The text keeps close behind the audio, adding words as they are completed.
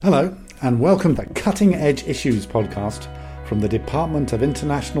Hello, and welcome to Cutting Edge Issues podcast from the Department of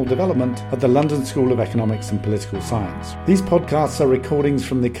International Development at the London School of Economics and Political Science. These podcasts are recordings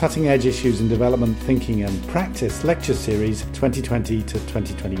from the Cutting Edge Issues in Development Thinking and Practice lecture series 2020 to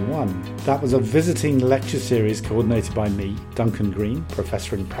 2021. That was a visiting lecture series coordinated by me, Duncan Green,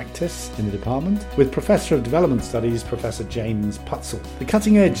 Professor in Practice in the department, with Professor of Development Studies, Professor James Putzel. The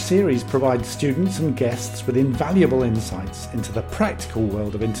Cutting Edge series provides students and guests with invaluable insights into the practical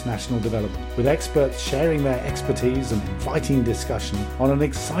world of international development, with experts sharing their expertise and inviting discussion on an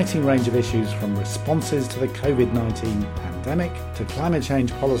exciting range of issues from responses to the COVID-19 pandemic to climate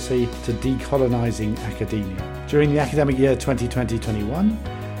change policy to decolonising academia. During the academic year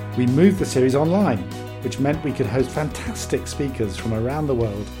 2020-21, we moved the series online, which meant we could host fantastic speakers from around the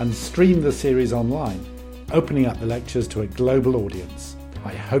world and stream the series online, opening up the lectures to a global audience.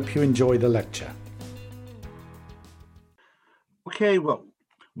 I hope you enjoy the lecture. Okay, well,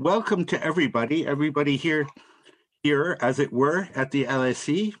 welcome to everybody here, as it were, at the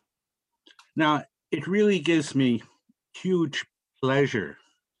LSE. Now, it really gives me huge pleasure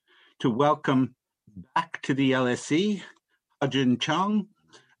to welcome back to the LSE Hajun Chang.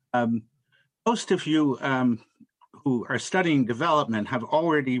 Most of you who are studying development have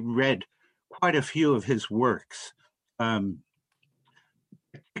already read quite a few of his works.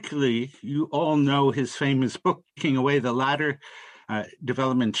 Particularly, you all know his famous book, Kicking Away the Ladder,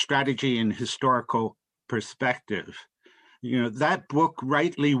 Development Strategy and Historical Perspective. You know, that book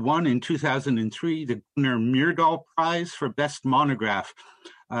rightly won in 2003 the Gunnar Myrdal Prize for Best Monograph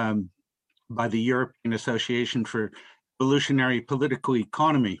by the European Association for Evolutionary Political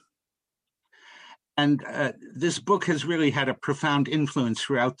Economy. And this book has really had a profound influence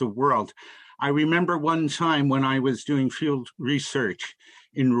throughout the world. I remember one time when I was doing field research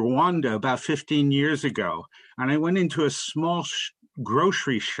in Rwanda about 15 years ago, and I went into a small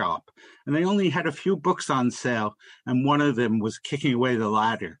grocery shop, and they only had a few books on sale, and one of them was Kicking Away the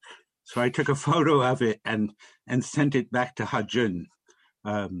Ladder. So I took a photo of it and sent it back to Hajun.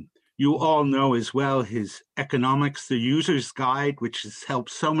 You all know as well his Economics, the User's Guide, which has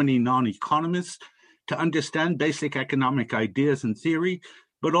helped so many non-economists to understand basic economic ideas and theory,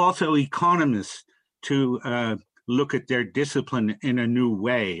 but also economists to look at their discipline in a new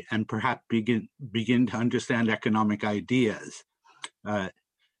way and perhaps begin to understand economic ideas.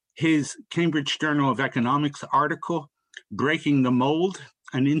 His Cambridge Journal of Economics article, Breaking the Mold,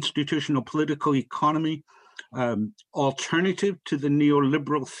 an Institutional Political Economy, Alternative to the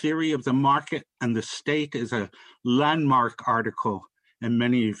Neoliberal Theory of the Market and the State, is a landmark article, and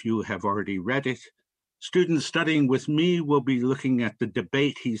many of you have already read it. Students studying with me will be looking at the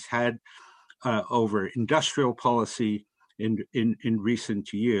debate he's had over industrial policy in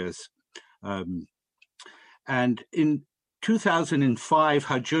recent years. And in 2005,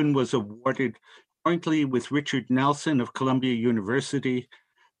 Hajun was awarded jointly with Richard Nelson of Columbia University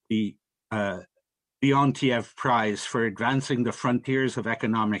the Leontiev Prize for advancing the frontiers of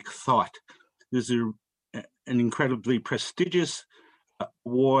economic thought. This is an incredibly prestigious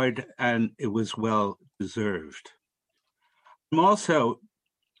award, and it was well deserved. I'm also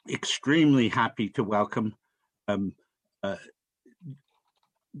extremely happy to welcome Dr.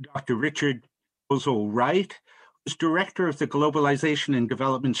 Richard Wright, who's director of the Globalization and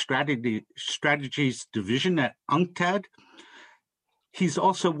Development Strategies Division at UNCTAD. He's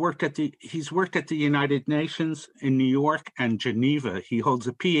also worked at the United Nations in New York and Geneva. He holds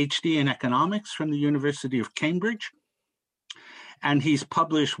a PhD in economics from the University of Cambridge, and he's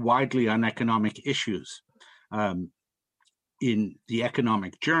published widely on economic issues in the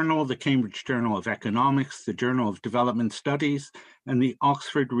Economic Journal, the Cambridge Journal of Economics, the Journal of Development Studies, and the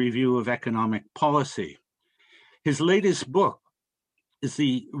Oxford Review of Economic Policy. His latest book is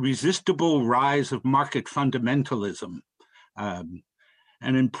The Resistible Rise of Market Fundamentalism, an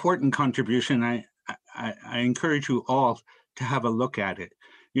important contribution. I encourage you all to have a look at it.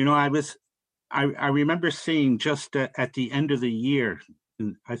 You know, I remember seeing just at the end of the year,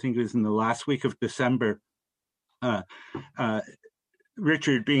 I think it was in the last week of December,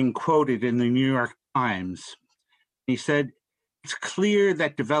 Richard being quoted in the New York Times. He said, "It's clear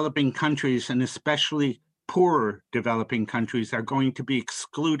that developing countries, and especially poorer developing countries, are going to be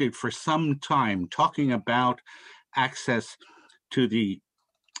excluded for some time," talking about access to the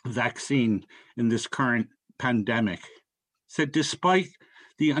vaccine in this current pandemic. He said, "Despite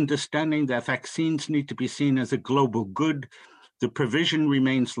the understanding that vaccines need to be seen as a global good, the provision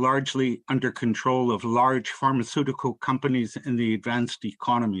remains largely under control of large pharmaceutical companies in the advanced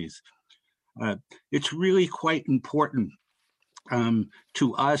economies." It's really quite important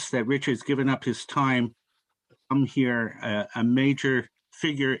to us that Richard's given up his time to come here, a major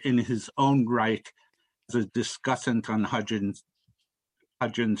figure in his own right as a discussant on Hajun's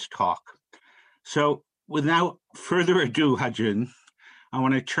talk. So without further ado, Hajun, I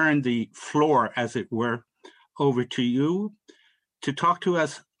want to turn the floor, as it were, over to you to talk to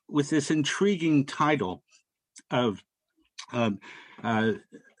us with this intriguing title of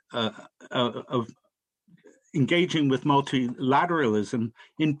engaging with multilateralism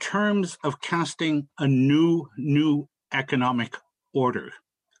in terms of casting a new economic order.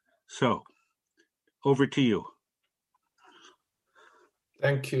 So, over to you.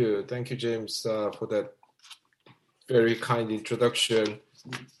 Thank you, James, for that very kind introduction.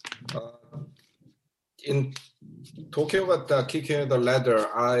 In talking about kicking the ladder,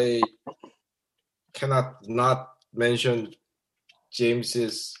 I cannot not mention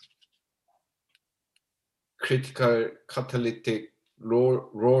James's critical catalytic role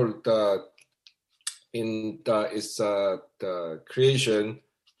in the creation,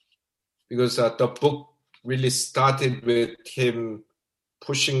 because the book really started with him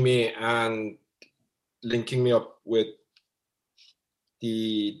pushing me and linking me up with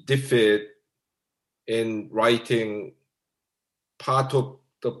the DFID in writing part of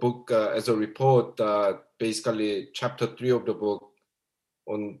the book as a report, basically chapter 3 of the book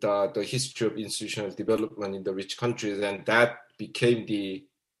on the history of institutional development in the rich countries, and that became the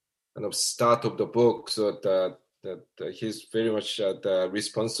kind of start of the book. So that he's very much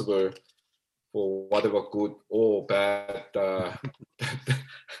responsible for whatever good or bad the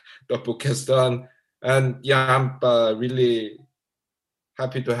book has done. And yeah, I'm really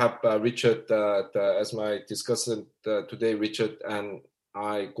happy to have Richard as my discussant today. Richard and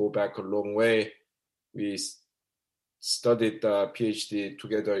I go back a long way. We studied PhD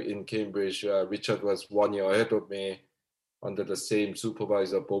together in Cambridge. Richard was 1 year ahead of me under the same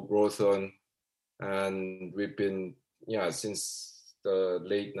supervisor, Bob Rowthorne. And we've been, since the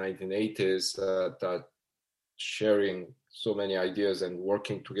late 1980s, sharing so many ideas and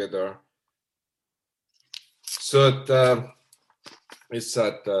working together. So it's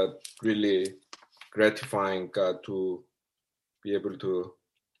really gratifying to be able to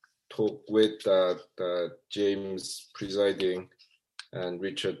talk with James presiding and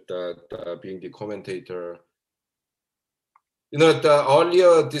Richard being the commentator.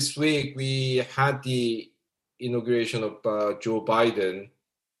 Earlier this week, we had the inauguration of Joe Biden,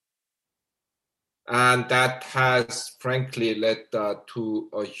 and that has frankly led to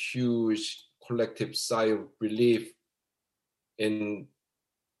a huge collective sigh of relief in,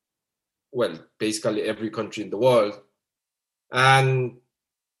 basically every country in the world. And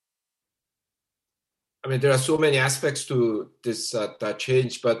I mean, there are so many aspects to this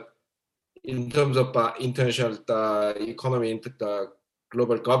change, but in terms of international economy,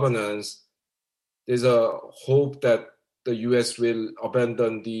 global governance, there's a hope that the US will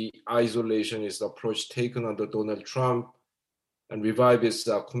abandon the isolationist approach taken under Donald Trump and revive its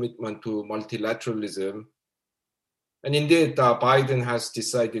commitment to multilateralism. And indeed, Biden has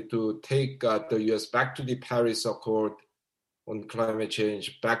decided to take the US back to the Paris Accord on climate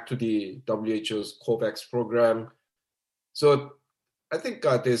change, back to the WHO's COVAX program. So I think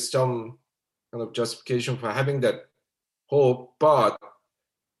there's some kind of justification for having that hope, but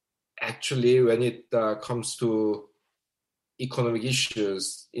actually when it comes to economic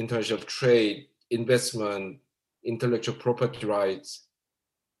issues, international trade, investment, intellectual property rights,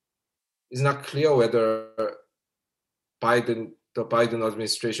 it's not clear whether the Biden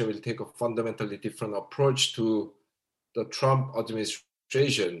administration will take a fundamentally different approach to the Trump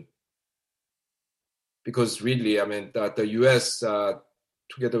administration. Because really, I mean, the US,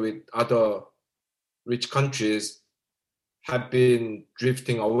 together with other rich countries, have been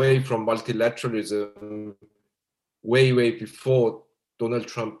drifting away from multilateralism way before Donald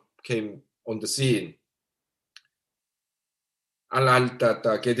Trump came on the scene. And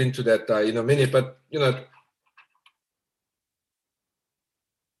I'll get into that in a minute, but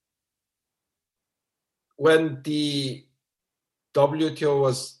when the WTO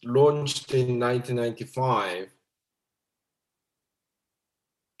was launched in 1995,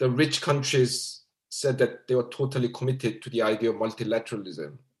 the rich countries said that they were totally committed to the idea of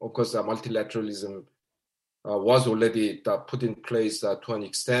multilateralism. Of course, multilateralism was already put in place to an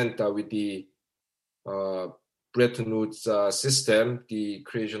extent with the Bretton Woods system, the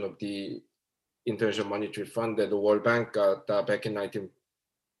creation of the International Monetary Fund and the World Bank back in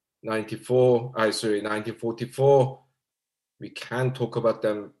 1944. We can talk about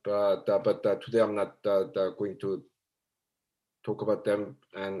them, but today I'm not going to talk about them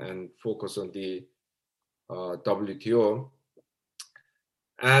and focus on the WTO.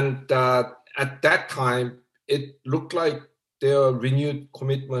 And at that time, it looked like their renewed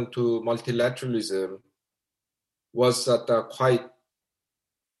commitment to multilateralism was quite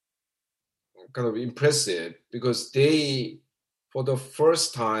kind of impressive, because they, for the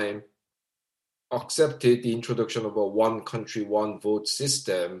first time, accepted the introduction of a one country, one vote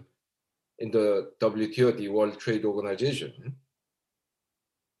system in the WTO, the World Trade Organization.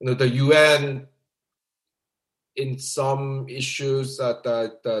 The UN, in some issues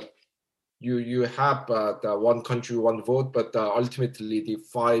that you have the one country, one vote, but ultimately the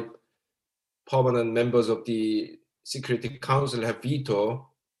 5 permanent members of the Security Council have veto,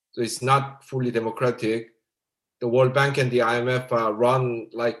 so it's not fully democratic. The World Bank and the IMF run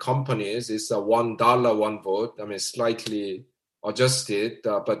like companies. It's a $1, one vote. I mean, slightly adjusted,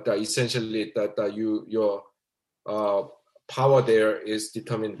 but essentially that your power there is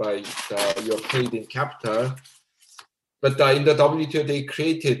determined by your paid-in capital. But in the WTO, they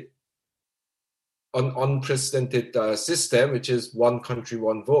created an unprecedented system, which is one country,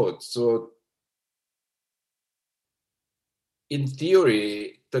 one vote. So in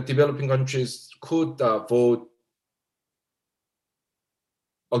theory, the developing countries could vote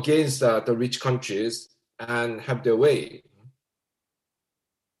against the rich countries and have their way.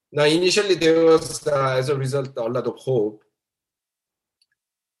 Now, initially, there was, as a result, a lot of hope.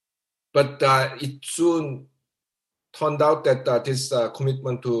 But it soon turned out that this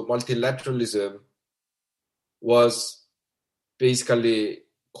commitment to multilateralism was basically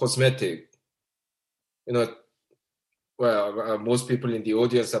cosmetic. Most people in the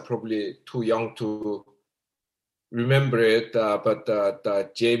audience are probably too young to remember it,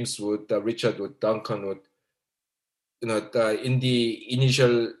 but James Wood, Richard Wood, Duncan Wood, in the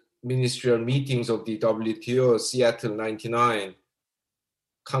initial ministerial meetings of the WTO, Seattle 99,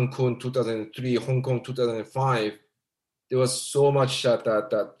 Cancun 2003, Hong Kong 2005, there was so much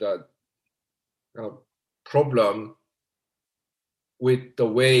problem with the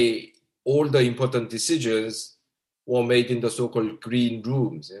way all the important decisions were made in the so-called green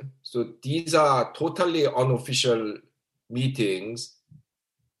rooms. Yeah? So these are totally unofficial meetings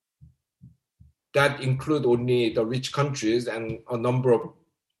that include only the rich countries and a number of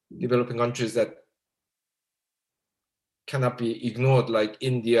developing countries that cannot be ignored, like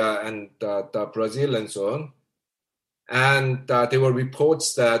India and Brazil and so on. And there were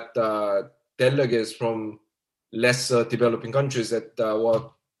reports that delegates from lesser developing countries that were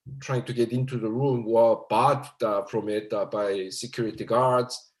trying to get into the room were barred from it by security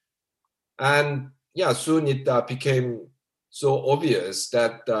guards. And soon it became so obvious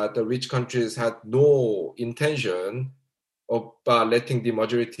that the rich countries had no intention of letting the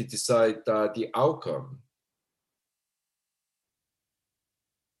majority decide the outcome.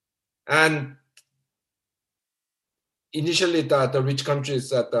 And initially, the rich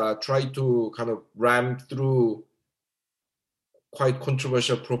countries that tried to kind of ram through quite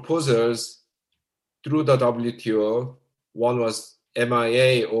controversial proposals through the WTO. One was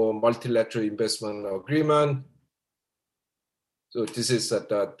MIA, or Multilateral Investment Agreement. So this is that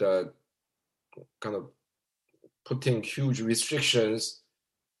kind of putting huge restrictions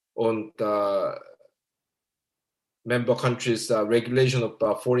on the member countries' regulation of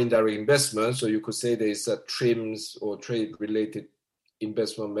foreign direct investment. So you could say there is TRIMS, or Trade-Related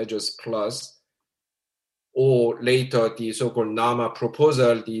Investment Measures Plus, or later the so-called NAMA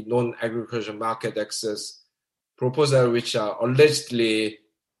proposal, the Non-Agricultural Market Access proposal, which allegedly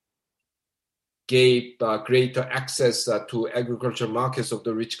gave greater access to agricultural markets of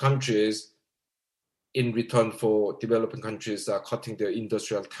the rich countries in return for developing countries cutting their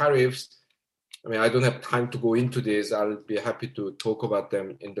industrial tariffs. I mean, I don't have time to go into this. I'll be happy to talk about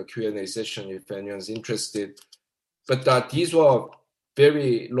them in the Q&A session if anyone's interested. But these were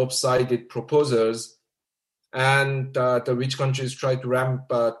very lopsided proposals, and the rich countries tried to ram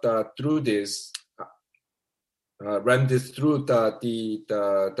this through the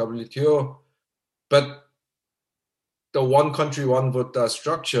WTO. But the one country, one vote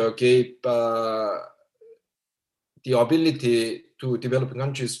structure gave the ability to developing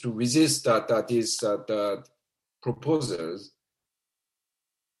countries to resist these proposals.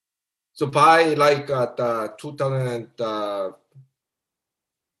 So by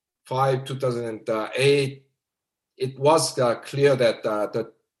 2005, 2008, it was clear that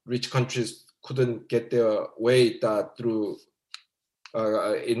the rich countries couldn't get their way through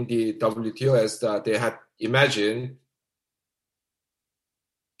in the WTO as they had imagined.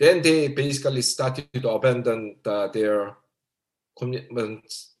 Then they basically started to abandon their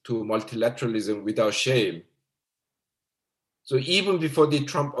commitments to multilateralism without shame. So even before the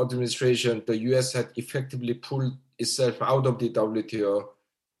Trump administration, the US had effectively pulled itself out of the WTO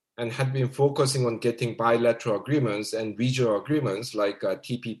and had been focusing on getting bilateral agreements and regional agreements like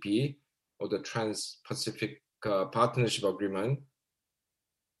TPP or the Trans-Pacific Partnership Agreement.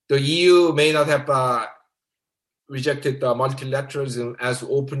 The EU may not have rejected multilateralism as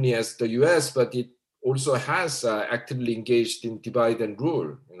openly as the US, but it also has actively engaged in divide and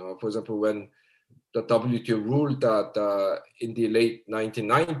rule. For example, when the WTO ruled that in the late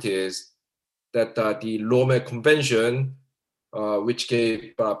 1990s that the Lome Convention, which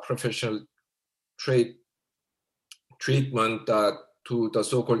gave professional trade treatment to the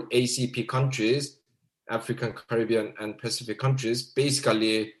so-called ACP countries, African, Caribbean, and Pacific countries,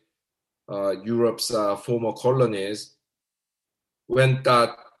 basically Europe's former colonies. When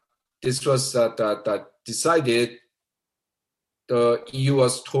this was decided, the EU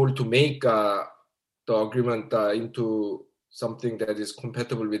was told to make the agreement into something that is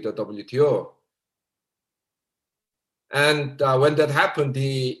compatible with the WTO. And when that happened,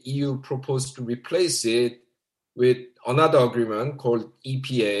 the EU proposed to replace it with another agreement called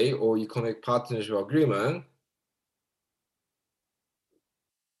EPA, or Economic Partnership Agreement.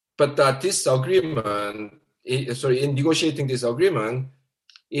 But this agreement, in negotiating this agreement,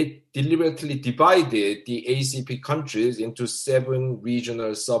 it deliberately divided the ACP countries into 7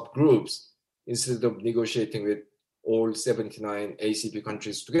 regional subgroups instead of negotiating with all 79 ACP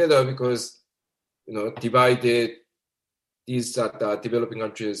countries together, because divided, these developing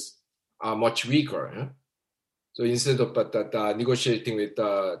countries are much weaker. Yeah? So instead of negotiating with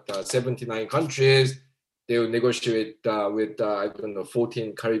the 79 countries, they will negotiate with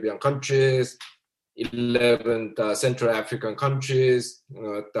 14 Caribbean countries, 11 Central African countries,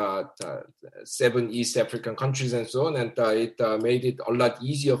 7 East African countries, and so on. And it made it a lot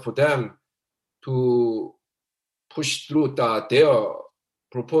easier for them to push through their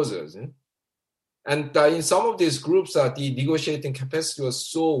proposals. Yeah? And in some of these groups, the negotiating capacity was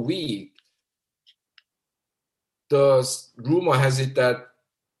so weak. The rumor has it that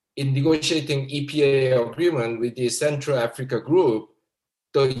in negotiating EPA agreement with the Central Africa group,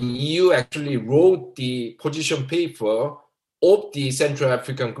 the EU actually wrote the position paper of the Central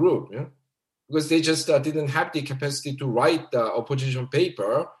African group, yeah? Because they just didn't have the capacity to write a position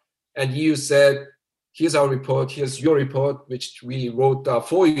paper. And EU said, here's our report, here's your report, which we wrote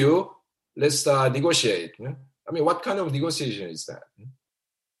for you. Let's negotiate. Yeah? I mean, what kind of negotiation is that?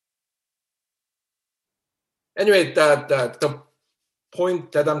 Anyway, the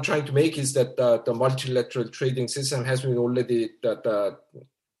point that I'm trying to make is that the multilateral trading system has been already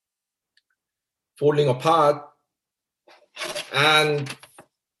falling apart, and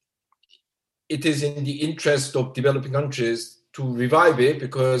it is in the interest of developing countries to revive it,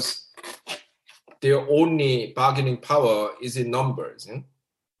 because their only bargaining power is in numbers. Yeah?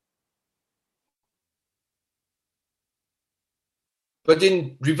 But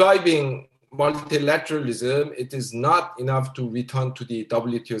in reviving multilateralism, it is not enough to return to the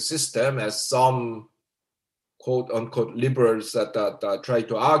WTO system, as some quote-unquote liberals that try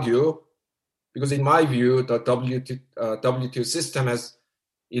to argue, because in my view, the WTO system has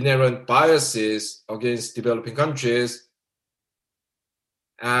inherent biases against developing countries,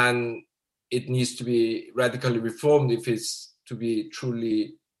 and it needs to be radically reformed if it's to be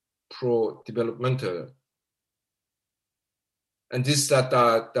truly pro-developmental. And this is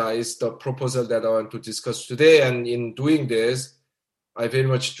the proposal that I want to discuss today. And in doing this, I very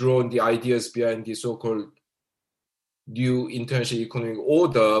much draw on the ideas behind the so-called new international economic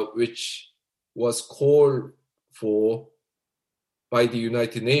order, which was called for by the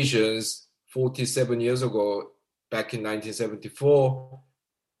United Nations 47 years ago, back in 1974,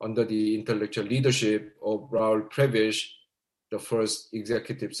 under the intellectual leadership of Raul Prebisch, the first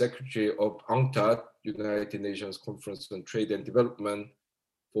executive secretary of UNCTAD, United Nations Conference on Trade and Development,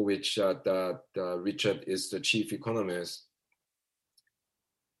 for which Richard is the chief economist.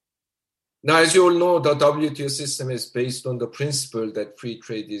 Now, as you all know, the WTO system is based on the principle that free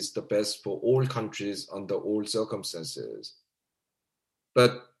trade is the best for all countries under all circumstances.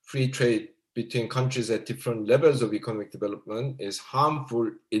 But free trade between countries at different levels of economic development is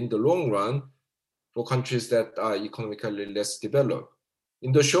harmful in the long run for countries that are economically less developed.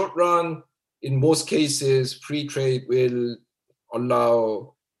 In the short run, in most cases, free trade will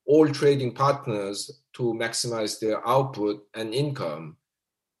allow all trading partners to maximize their output and income.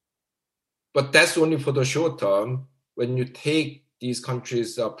 But that's only for the short term, when you take these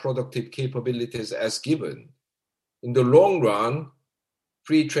countries' productive capabilities as given. In the long run,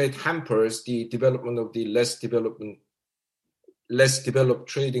 free trade hampers the development of the less developed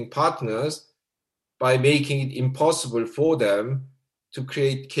trading partners by making it impossible for them to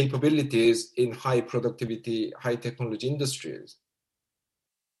create capabilities in high productivity, high technology industries.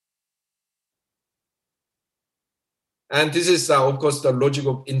 And this is, of course, the logic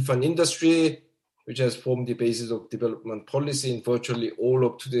of infant industry, which has formed the basis of development policy in virtually all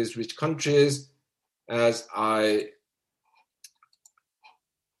of today's rich countries. Let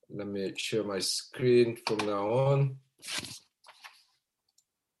me share my screen from now on.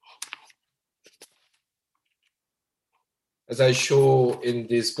 As I show in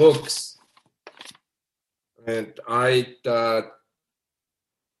these books, and I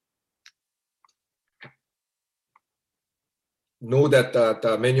know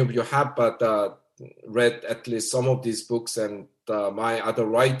that many of you have read at least some of these books and my other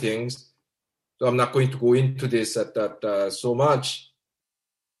writings, so I'm not going to go into this so much.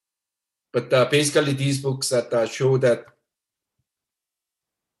 But basically, these books that show that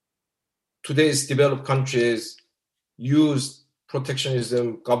today's developed countries use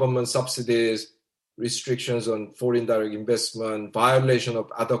protectionism, government subsidies, restrictions on foreign direct investment, violation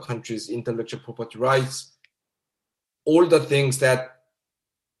of other countries' intellectual property rights, all the things that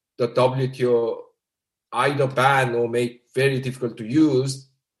the WTO either ban or make very difficult to use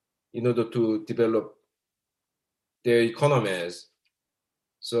in order to develop their economies.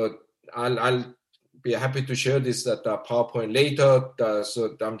 So I'll be happy to share this PowerPoint later.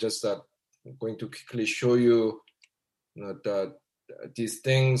 So I'm just going to quickly show you, these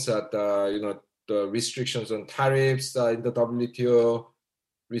things that the restrictions on tariffs in the WTO,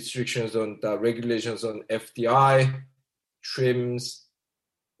 restrictions on the regulations on FDI, trims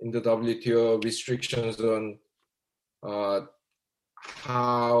in the WTO, restrictions on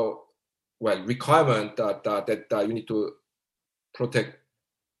requirement that you need to protect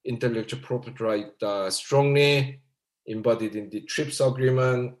intellectual property right strongly, embodied in the TRIPS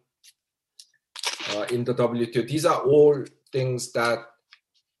agreement in the WTO. These are all things that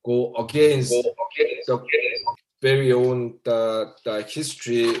go against the very own the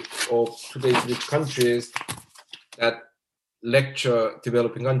history of today's rich countries that lecture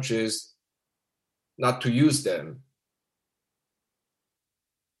developing countries not to use them.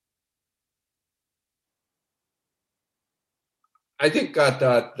 I think that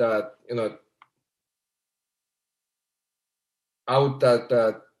I would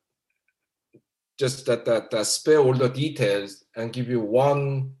just spare all the details and give you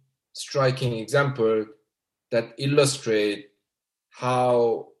one striking example that illustrate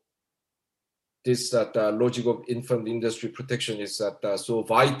how this logic of infant industry protection is so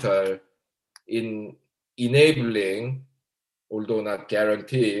vital in enabling, although not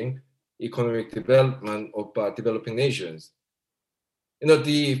guaranteeing, economic development of developing nations.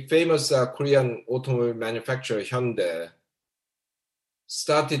 The famous Korean automobile manufacturer Hyundai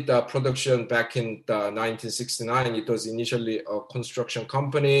started production back in 1969. It was initially a construction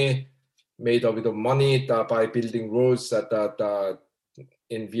company, made a bit of money by building roads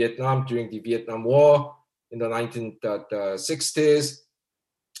in Vietnam during the Vietnam War in the 1960s.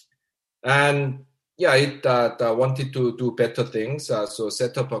 And it wanted to do better things, so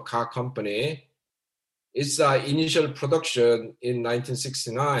set up a car company. Its initial production in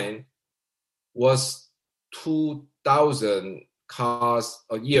 1969 was 2,000 cars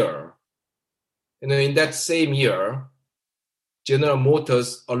a year. In that same year, General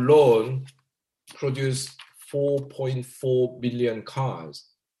Motors alone produced 4.4 million cars.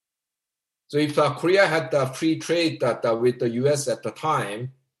 So if Korea had free trade with the US at the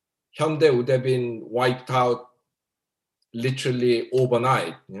time, Hyundai would have been wiped out literally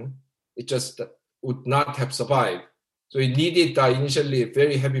overnight. It just would not have survived. So it needed initially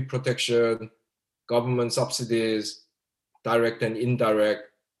very heavy protection, government subsidies, direct and indirect,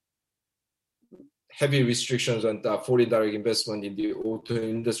 heavy restrictions on foreign direct investment in the auto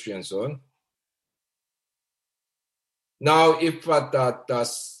industry and so on. Now, if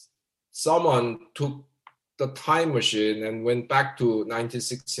someone took the time machine and went back to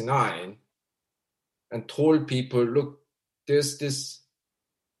 1969 and told people, look, there's this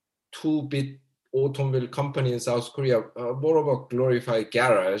 2-bit automobile company in South Korea, more of a glorified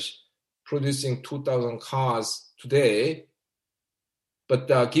garage, producing 2,000 cars today, but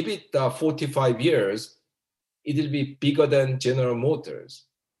give it 45 years, it'll be bigger than General Motors.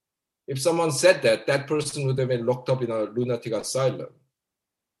 If someone said that, that person would have been locked up in a lunatic asylum,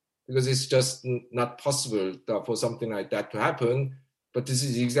 because it's just not possible for something like that to happen. But this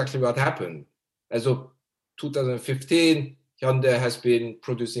is exactly what happened. As of 2015, Hyundai has been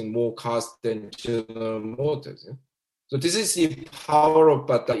producing more cars than General Motors. So this is the power of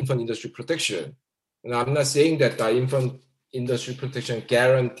the infant industry protection. And I'm not saying that the infant industry protection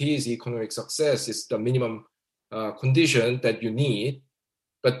guarantees economic success. It's the minimum condition that you need.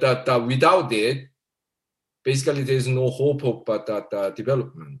 But that without it, basically there is no hope of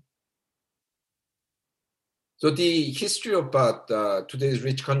development. So the history of today's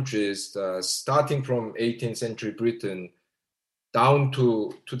rich countries, starting from 18th century Britain down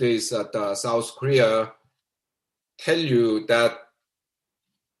to today's South Korea, tell you that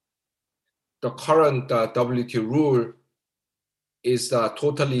the current WTO rule is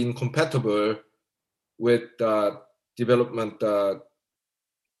totally incompatible with the economic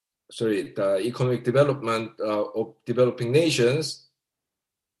development of developing nations.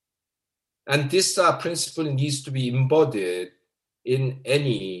 And this principle needs to be embodied in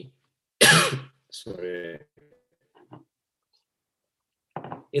any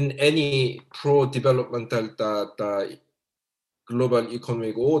in any pro-developmental global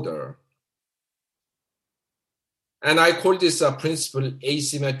economic order. And I call this principle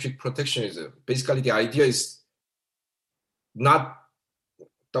asymmetric protectionism. Basically, the idea is not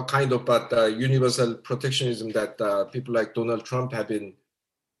the kind of universal protectionism that people like Donald Trump have been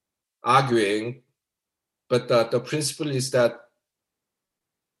arguing, but the principle is that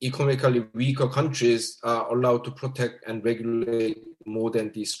economically weaker countries are allowed to protect and regulate more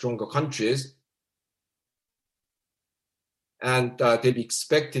than the stronger countries. And they'll be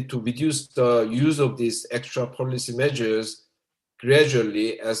expected to reduce the use of these extra policy measures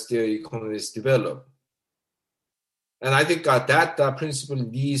gradually as their economies develop. And I think that principle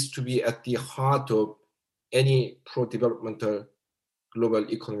needs to be at the heart of any pro-developmental global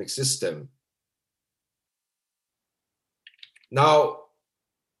economic system. Now,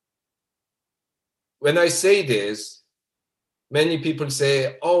 when I say this, many people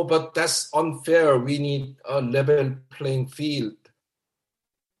say, oh, but that's unfair. We need a level playing field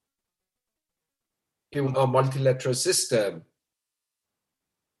in a multilateral system.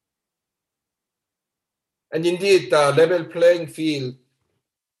 And indeed, the level playing field,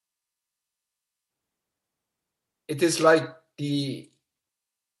 it is like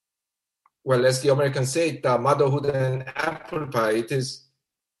as the Americans say, the motherhood and apple pie. It is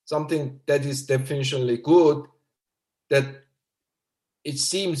something that is definitionally good, that it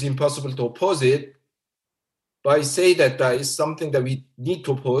seems impossible to oppose it, but I say that it's something that we need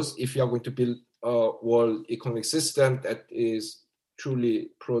to oppose if we are going to build a world economic system that is truly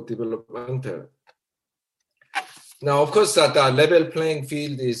pro-developmental. Now, of course, the level playing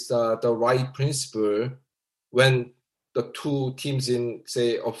field is the right principle when the two teams in,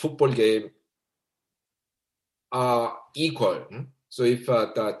 say, a football game are equal. So if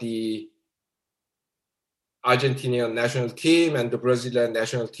the Argentinian national team and the Brazilian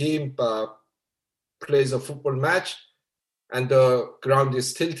national team plays a football match and the ground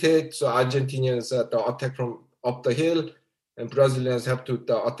is tilted, so Argentinians attack from up the hill and Brazilians have to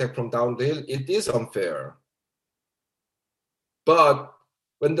attack from down the hill, it is unfair. But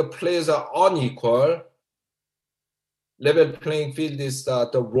when the players are unequal, level playing field is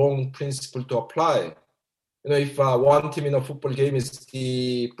the wrong principle to apply. If one team in a football game is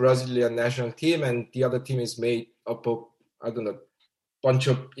the Brazilian national team and the other team is made up of, bunch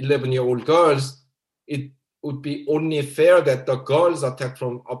of 11-year-old girls, it would be only fair that the girls attack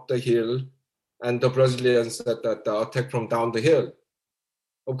from up the hill and the Brazilians that attack from down the hill.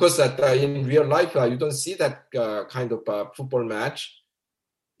 Of course, that in real life, you don't see that kind of football match,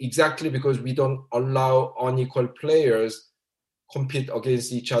 exactly because we don't allow unequal players compete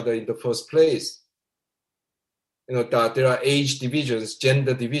against each other in the first place. There are age divisions,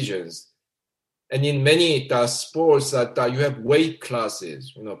 gender divisions. And in many sports you have weight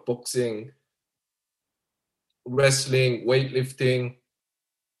classes, boxing, wrestling, weightlifting.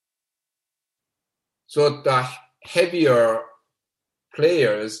 So the heavier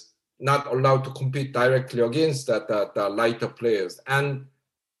players not allowed to compete directly against the lighter players. And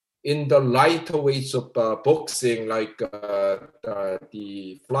in the lighter weights of boxing, like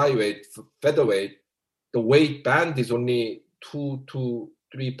the flyweight, featherweight, the weight band is only 2 to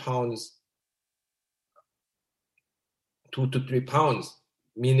 3 pounds,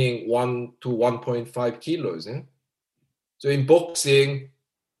 meaning 1 to 1.5 kilos. So in boxing,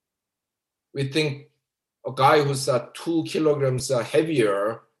 we think a guy who's 2 kilograms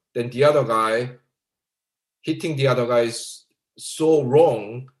heavier than the other guy, hitting the other guy is so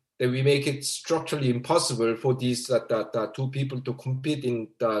wrong that we make it structurally impossible for these two people to compete in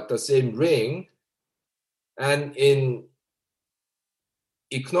the same ring. And in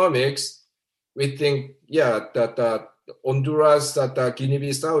economics, we think, that Honduras,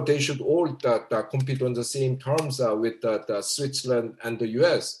 Guinea-Bissau, they should all compete on the same terms with Switzerland and the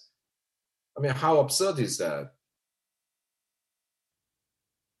US. I mean, how absurd is that?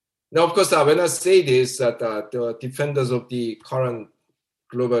 Now, of course, when I say this, the defenders of the current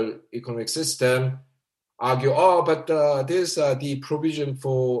global economic system argue, but there's the provision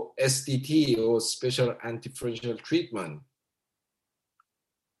for SDT or special anti-differential treatment.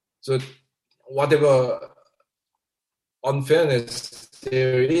 So whatever unfairness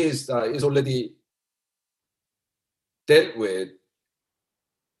there is already dealt with.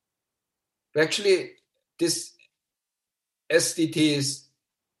 Actually, this SDTs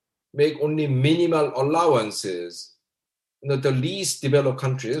make only minimal allowances. The least developed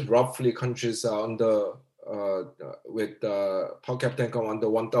countries, roughly countries under with per capita income under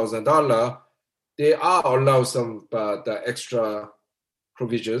 $1,000, they are allowed some the extra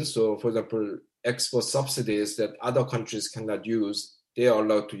provisions. So, for example, export subsidies that other countries cannot use, they are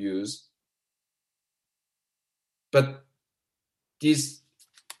allowed to use. But these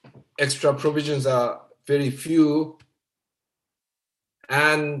extra provisions are very few.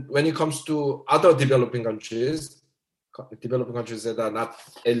 And when it comes to other developing countries that are not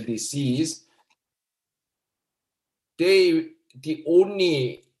LDCs, the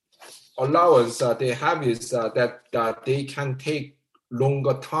only allowance they have is that they can take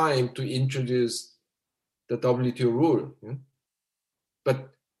longer time to introduce the WTO rule.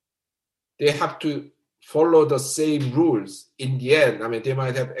 But they have to follow the same rules in the end. I mean, they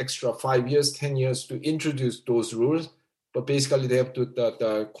might have extra 5 years, 10 years to introduce those rules, but basically they have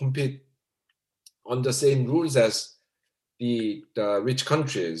to compete on the same rules as the rich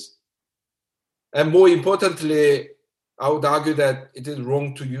countries. And more importantly, I would argue that it is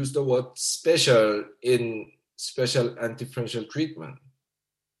wrong to use the word special in special anti-differential treatment.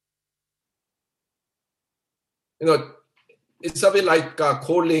 It's a bit like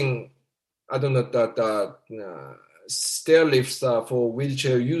calling, I don't know, the stair lifts for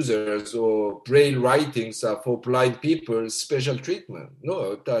wheelchair users or braille writings for blind people special treatment.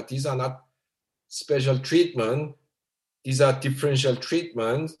 No, these are not special treatment. These are differential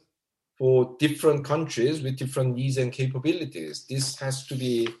treatments for different countries with different needs and capabilities. This has to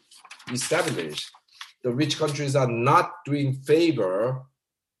be established. The rich countries are not doing favor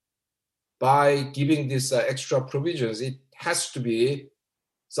by giving these extra provisions. It has to be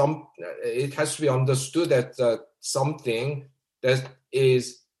understood that something that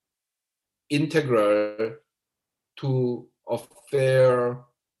is integral to a fair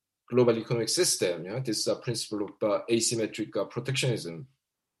global economic system. This principle of asymmetric protectionism.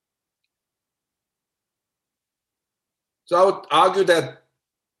 So I would argue that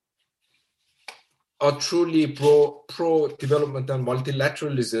a truly pro-development and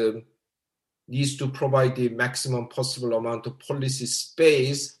multilateralism needs to provide the maximum possible amount of policy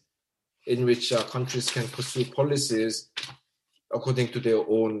space in which countries can pursue policies according to their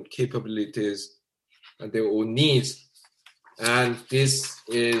own capabilities and their own needs. And this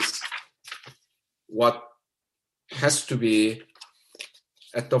is what has to be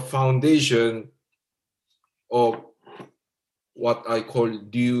at the foundation of what I call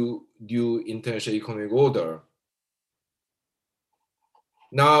due international economic order.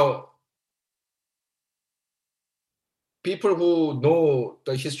 Now, people who know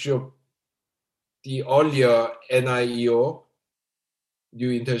the history of the earlier NIEO,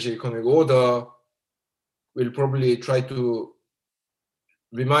 New International Economic Order, will probably try to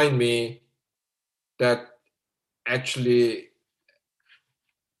remind me that actually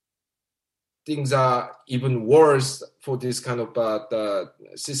things are even worse for this kind of the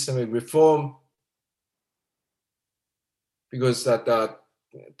systemic reform, because the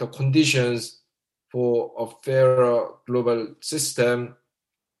conditions for a fairer global system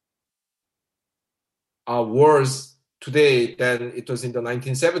are worse today than it was in the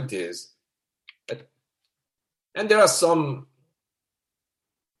 1970s. And there are some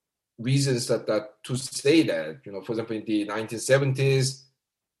reasons that to say that. For example, in the 1970s,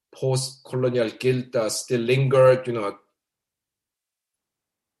 post-colonial guilt still lingered.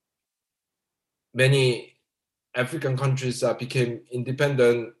 Many African countries became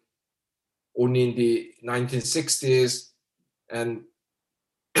independent only in the 1960s and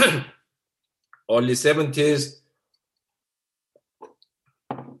early 70s.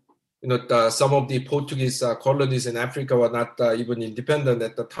 Some of the Portuguese colonies in Africa were not even independent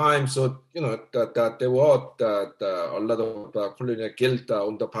at the time. So, there were a lot of colonial guilt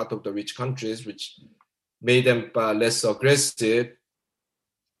on the part of the rich countries, which made them less aggressive.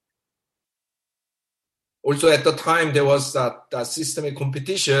 Also, at the time, there was that systemic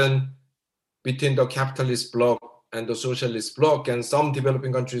competition between the capitalist bloc and the socialist bloc, and some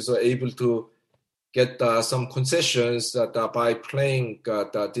developing countries were able to get some concessions by playing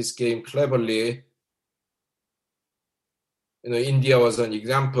this game cleverly. India was an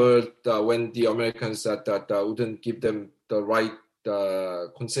example when the Americans wouldn't give them the right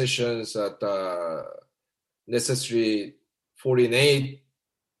concessions. necessary foreign aid,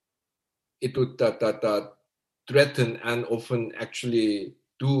 it would threaten and often actually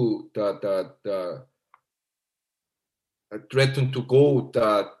do threaten to go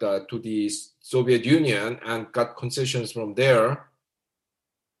to the Soviet Union and got concessions from there.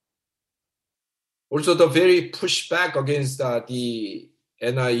 Also, the very pushback against the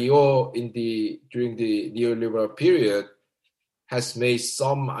NIEO during the neoliberal period has made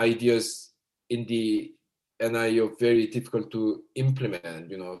some ideas in the NIEO very difficult to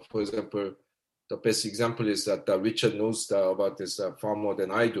implement. For example, the best example is that Richard knows about this far more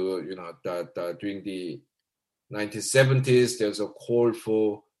than I do. That during the 1970s, there's a call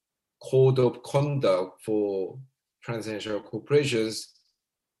for code of conduct for transnational corporations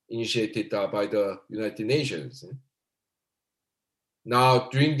initiated by the United Nations. Now,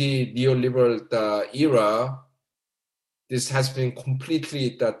 during the neoliberal era, this has been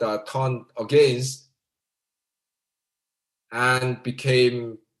completely turned against and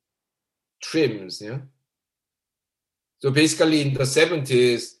became TRIMS. So basically in the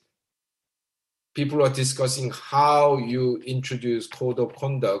 70s, people were discussing how you introduce code of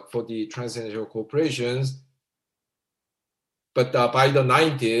conduct for the transnational corporations. But by the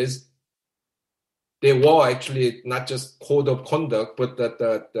 90s, there were actually not just code of conduct, but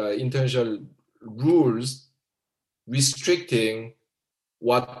the international rules restricting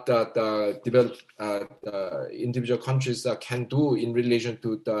what the individual countries can do in relation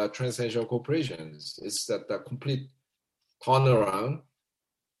to the transnational corporations. It's the complete turnaround.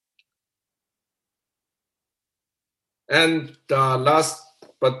 And last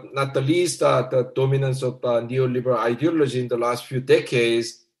but not the least, the dominance of neoliberal ideology in the last few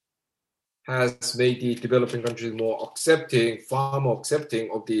decades has made the developing countries far more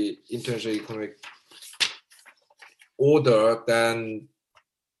accepting of the international economic order than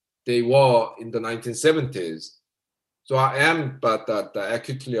they were in the 1970s. So I am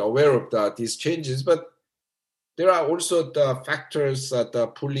acutely aware of these changes, but there are also the factors that are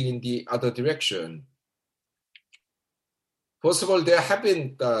pulling in the other direction. First of all, there have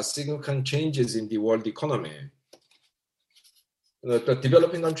been significant changes in the world economy. The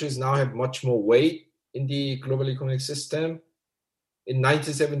developing countries now have much more weight in the global economic system. In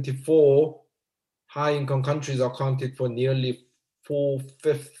 1974, high-income countries accounted for nearly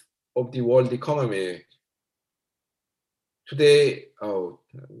 4/5 of the world economy. Today,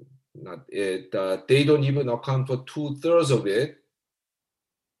 they don't even account for 2/3 of it.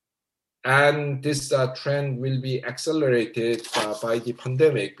 And this trend will be accelerated by the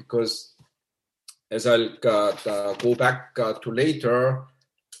pandemic because, as I'll go back to later,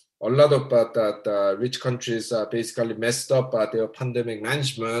 a lot of the rich countries basically messed up their pandemic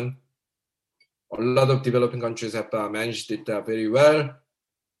management. A lot of developing countries have managed it very well.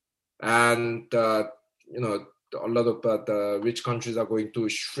 And, a lot of the rich countries are going to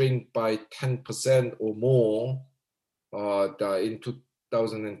shrink by 10% or more in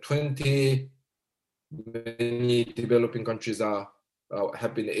 2020. Many developing countries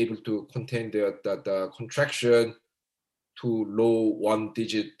have been able to contain their contraction to low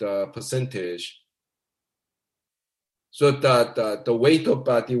one-digit percentage. So the weight of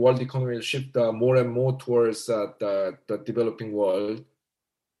the world economy will shift more and more towards the developing world,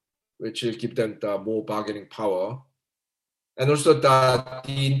 which will give them more bargaining power. And also the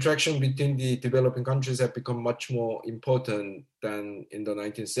interaction between the developing countries have become much more important than in the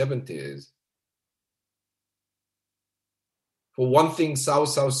 1970s. For one thing,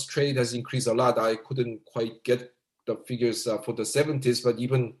 South-South trade has increased a lot. I couldn't quite get the figures for the 70s, but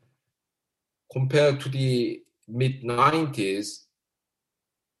even compared to the mid-90s,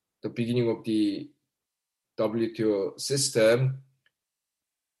 the beginning of the WTO system,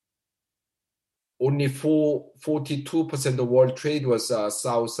 only 42% of world trade was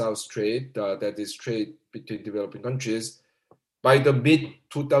South-South trade, that is trade between developing countries. By the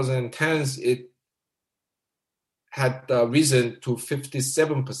mid-2010s, it had risen to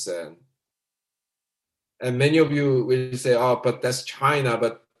 57%. And many of you will say, but that's China,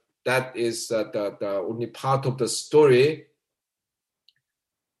 but that is the only part of the story.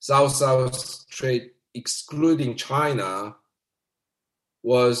 South-South trade, excluding China,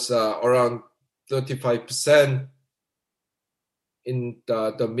 was around 35% in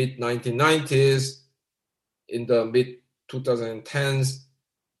the mid-1990s. In the mid-2010s,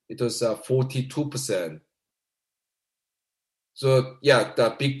 it was 42%. So yeah,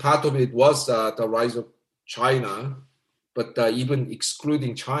 the big part of it was the rise of China, but even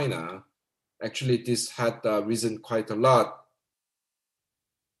excluding China, actually this had risen quite a lot.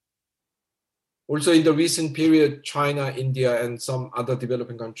 Also in the recent period, China, India, and some other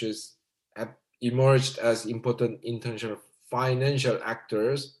developing countries have emerged as important international financial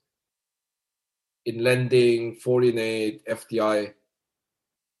actors in lending, foreign aid, FDI.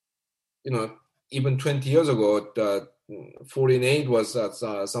 Even 20 years ago, the foreign aid was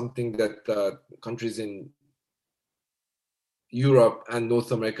something that countries in Europe and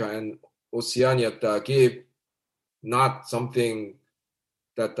North America and Oceania gave, not something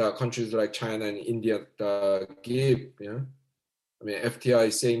that countries like China and India give.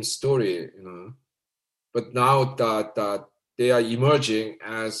 FDI, same story. But now that they are emerging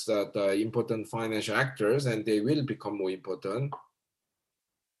as the important financial actors, and they will become more important.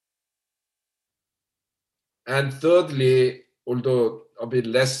 And thirdly, although a bit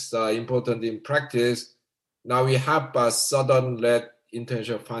less important in practice, now we have Southern-led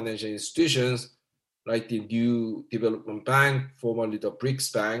international financial institutions like the New Development Bank, formerly the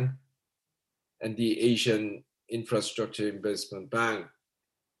BRICS Bank, and the Asian Infrastructure Investment Bank.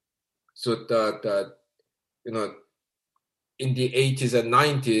 So in the 80s and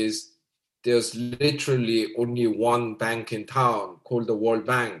 90s, there's literally only one bank in town called the World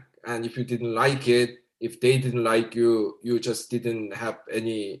Bank. And if you didn't like it, if they didn't like you, you just didn't have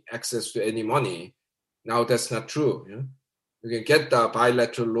any access to any money. Now that's not true. You can get the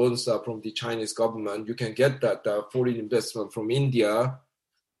bilateral loans from the Chinese government. You can get that foreign investment from India.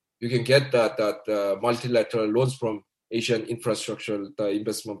 You can get that multilateral loans from Asian Infrastructure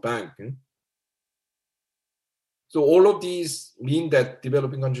Investment Bank. So all of these mean that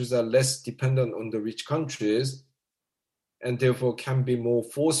developing countries are less dependent on the rich countries, and therefore can be more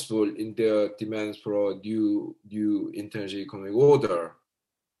forceful in their demands for a new international economic order.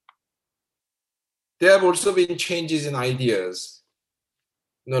 There have also been changes in ideas.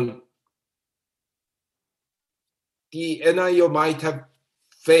 The NIO might have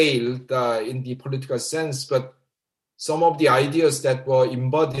failed in the political sense, but some of the ideas that were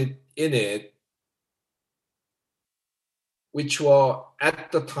embodied in it, which were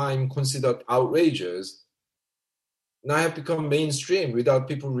at the time considered outrageous, now have become mainstream without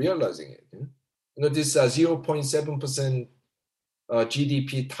people realizing it. This 0.7%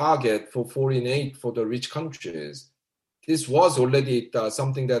 GDP target for foreign aid for the rich countries, this was already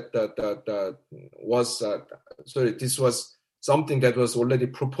something that was something that was already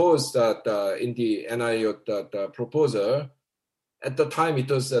proposed in the NIO proposal. At the time, it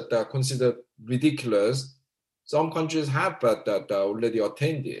was considered ridiculous. Some countries have already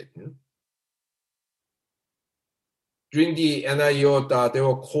attained it. During the NIO, there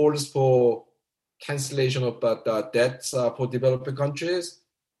were calls for cancellation of debts for developing countries.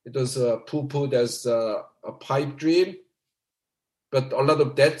 It was poo-pooed as a pipe dream. But a lot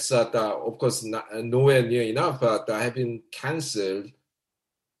of debts that, of course, nowhere near enough, have been cancelled,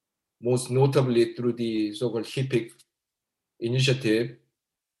 most notably through the so-called HIPC initiative.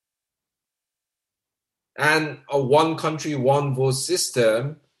 And a one country, one vote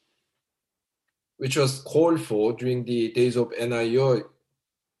system, which was called for during the days of NIO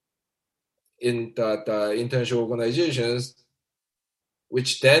in the international organizations,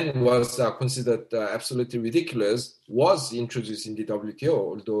 which then was considered absolutely ridiculous, was introduced in the WTO,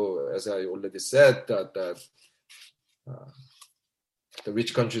 although, as I already said, the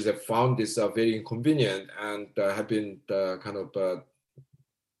rich countries have found this very inconvenient and have been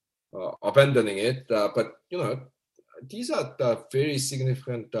abandoning it. But, these are very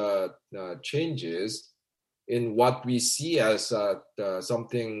significant changes in what we see as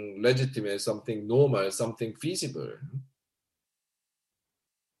something legitimate, something normal, something feasible.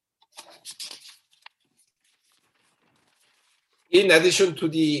 In addition to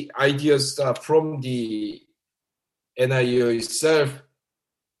the ideas from the NIO itself,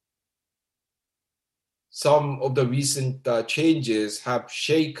 some of the recent changes have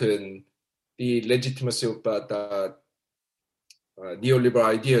shaken the legitimacy of neoliberal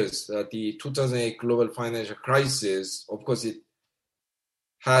ideas. The 2008 global financial crisis, of course, it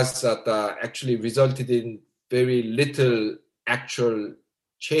has actually resulted in very little actual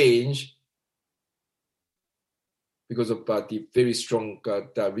change because of the very strong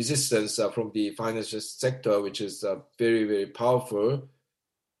resistance from the financial sector, which is very, very powerful.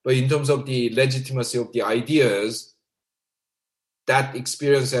 But in terms of the legitimacy of the ideas, that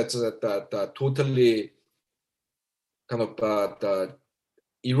experience has totally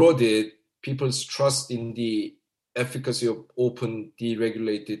eroded people's trust in the efficacy of open,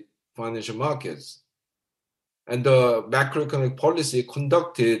 deregulated financial markets. And the macroeconomic policy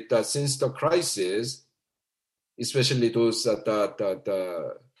conducted since the crisis, especially those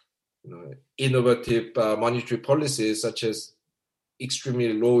innovative monetary policies such as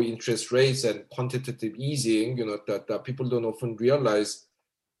extremely low interest rates and quantitative easing, that people don't often realize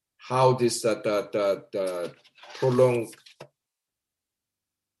how this the prolonged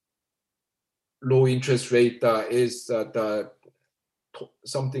low interest rate is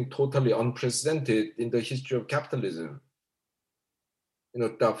something totally unprecedented in the history of capitalism.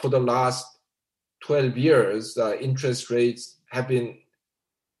 For the last 12 years, interest rates have been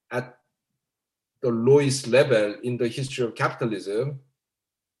at the lowest level in the history of capitalism.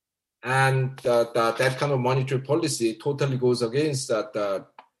 And that kind of monetary policy totally goes against the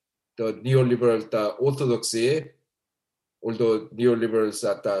neoliberal orthodoxy, although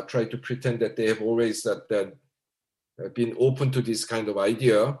neoliberals try to pretend that they have always been open to this kind of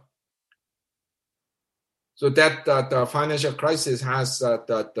idea. So that the financial crisis has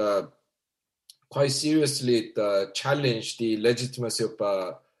quite seriously challenged the legitimacy of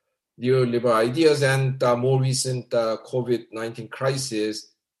neoliberal ideas, and the more recent COVID-19 crisis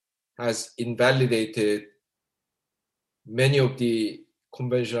has invalidated many of the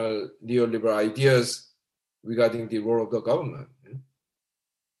conventional neoliberal ideas regarding the role of the government.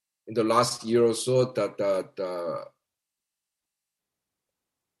 In the last year or so,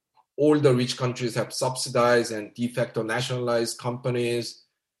 all the rich countries have subsidized and de facto nationalized companies.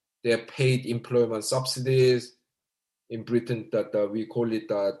 They have paid employment subsidies. In Britain, we call it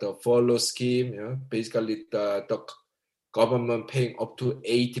the furlough scheme. Basically, the government paying up to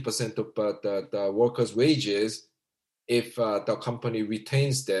 80% of the workers' wages if the company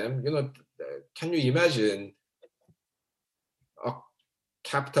retains them. Can you imagine a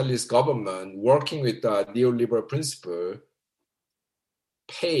capitalist government working with the neoliberal principle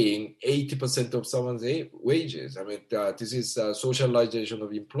paying 80% of someone's wages? I mean, this is socialization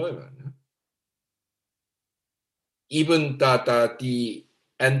of employment. Even that the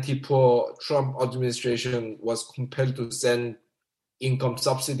anti-poor Trump administration was compelled to send income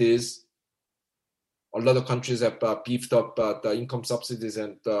subsidies. A lot of countries have beefed up the income subsidies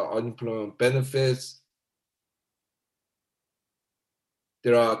and unemployment benefits.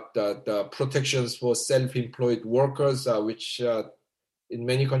 There are the protections for self-employed workers, which in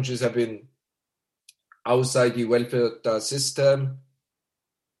many countries have been outside the welfare system.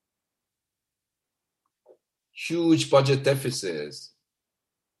 Huge budget deficits.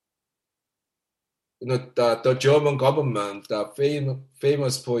 The German government,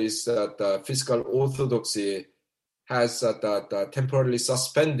 famous for its fiscal orthodoxy, has temporarily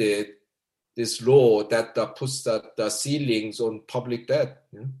suspended this law that puts the ceilings on public debt.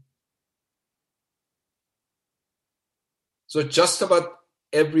 So just about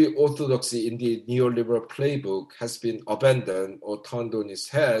every orthodoxy in the neoliberal playbook has been abandoned or turned on its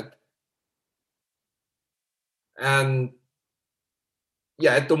head. And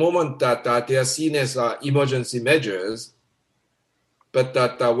at the moment that they are seen as emergency measures, but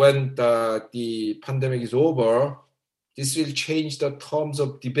that when the pandemic is over, this will change the terms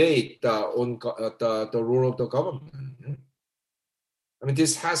of debate on the role of the government. I mean,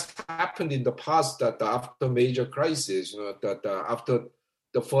 this has happened in the past that after major crises, after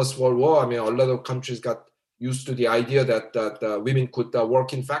the First World War, I mean, a lot of countries got used to the idea that women could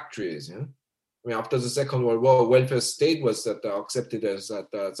work in factories. I mean, after the Second World War, welfare state was accepted as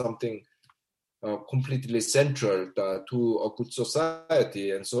something completely central to a good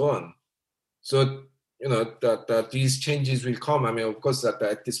society and so on. So, that these changes will come. I mean, of course, that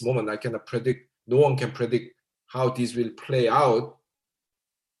at this moment, I cannot predict, no one can predict how these will play out,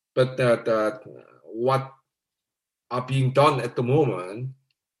 but that what are being done at the moment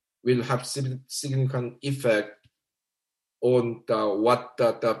will have significant effect on what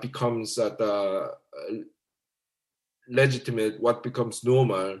becomes legitimate, what becomes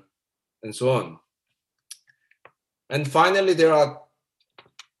normal, and so on. And finally, there are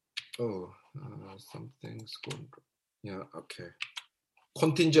something's going. Yeah, okay.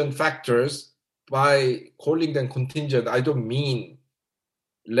 Contingent factors. By calling them contingent, I don't mean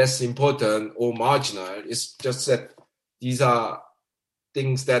less important or marginal. It's just that these are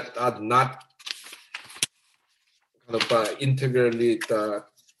things that are not integrally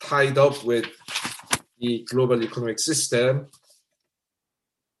tied up with the global economic system.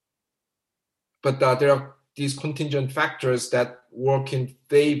 But there are these contingent factors that work in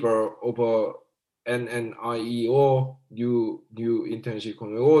favor of a NNIEO, new international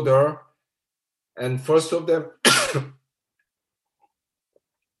economic order. And first of them,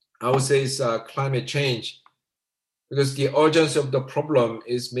 I would say, is climate change. Because the urgency of the problem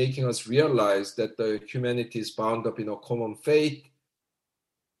is making us realize that the humanity is bound up in a common fate.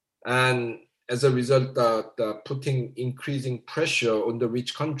 And as a result, putting increasing pressure on the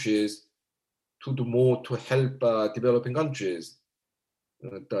rich countries to do more to help developing countries,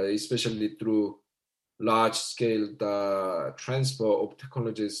 especially through large-scale transfer of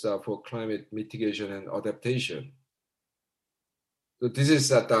technologies for climate mitigation and adaptation. So this is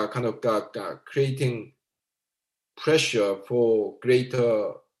the kind of creating pressure for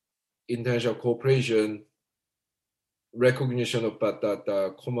greater international cooperation, recognition of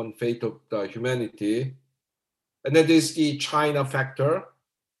the common fate of the humanity. And then there's the China factor.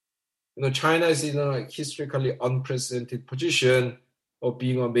 China is in a historically unprecedented position of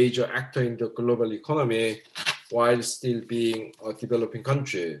being a major actor in the global economy while still being a developing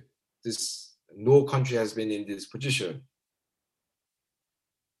country. No country has been in this position.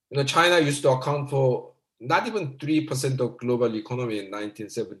 China used to account for not even 3% of global economy in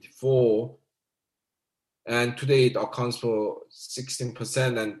 1974, and today it accounts for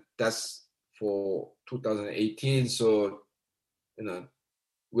 16%, and that's for 2018. So,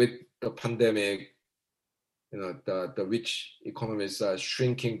 with the pandemic, the rich economies are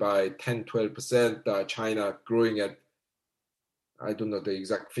shrinking by 10, 12%, China growing at, I don't know the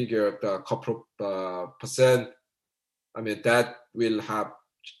exact figure, a couple of percent. I mean, that will have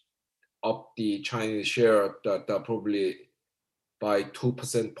up the Chinese share probably by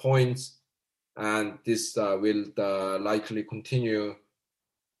 2% points, and this will likely continue.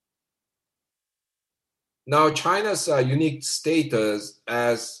 Now, China's unique status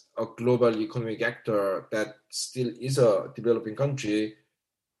as a global economic actor that still is a developing country,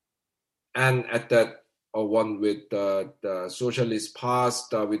 and at that one with the socialist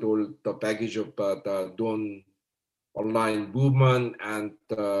past, with all the baggage of the non-aligned movement and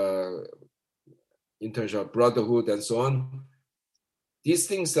international brotherhood and so on, these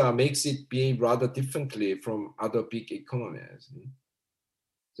things makes it behave rather differently from other big economies.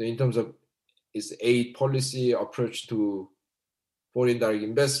 So in terms of its aid policy, approach to foreign direct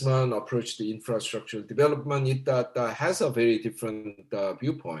investment, approach to infrastructural development, it has a very different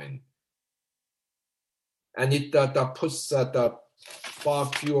viewpoint. And it puts far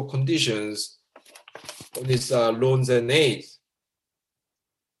fewer conditions on its loans and aid.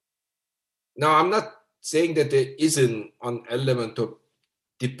 Now, I'm not saying that there isn't an element of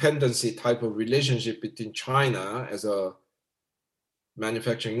dependency type of relationship between China as a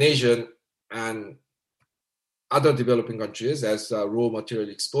manufacturing nation and other developing countries as raw material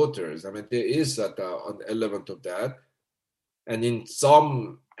exporters. I mean, there is an element of that. And in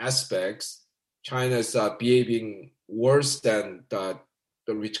some aspects, China is behaving worse than the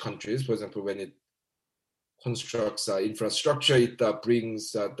rich countries. For example, when it constructs infrastructure, it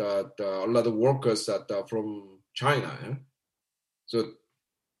brings a lot of workers from China. Yeah? So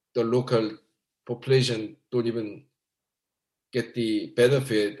the local population don't even get the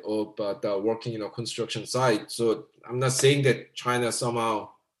benefit of working in a construction site. So I'm not saying that China somehow,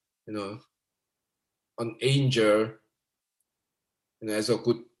 an angel, as a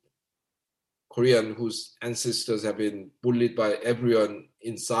good Korean whose ancestors have been bullied by everyone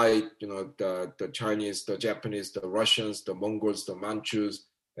inside, the Chinese, the Japanese, the Russians, the Mongols, the Manchus,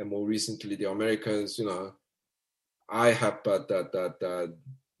 and more recently the Americans. I have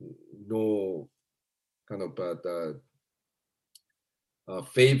no kind of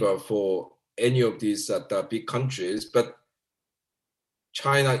favor for any of these big countries, but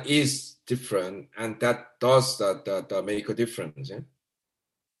China is different, and that does make a difference. Yeah?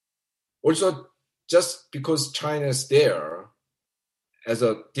 Also, just because China is there as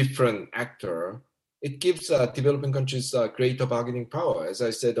a different actor, it gives developing countries greater bargaining power. As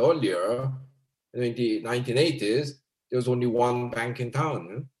I said earlier, in the 1980s, there was only one bank in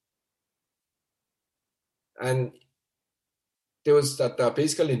town. And there was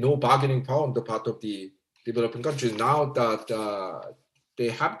basically no bargaining power on the part of the developing countries. Now that they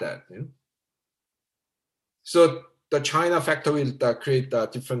have that. So the China factor will create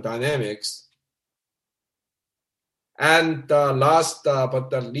different dynamics. And last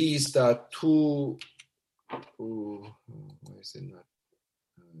but not least, why is it not?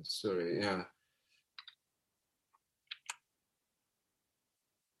 Sorry, yeah.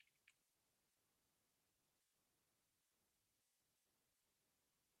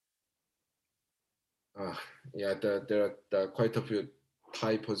 There are quite a few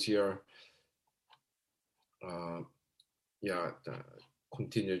typos here.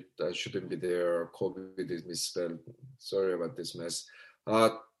 Continued shouldn't be there. COVID is misspelled. Sorry about this mess.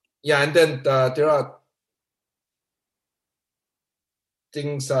 And then there are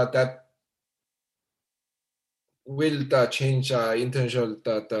things that will change international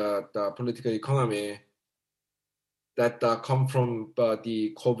the political economy that come from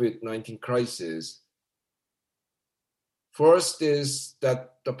the COVID-19 crisis. First is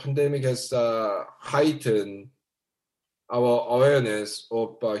that the pandemic has heightened our awareness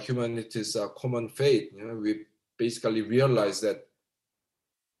of humanity's common fate. We basically realize that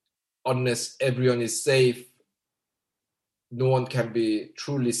unless everyone is safe, no one can be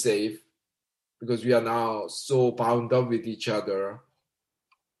truly safe, because we are now so bound up with each other.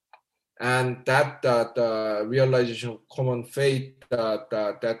 And that realization of common fate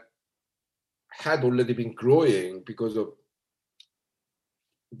that had already been growing because of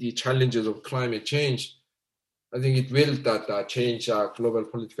the challenges of climate change, I think it will change global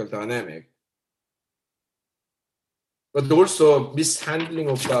political dynamic. But also mishandling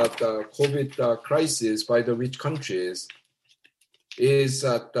of the COVID crisis by the rich countries is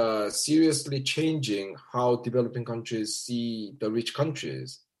seriously changing how developing countries see the rich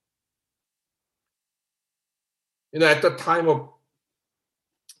countries. At the time of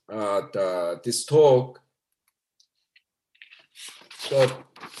this talk,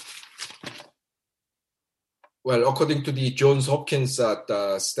 according to the Johns Hopkins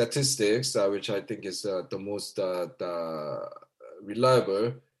statistics, which I think is the most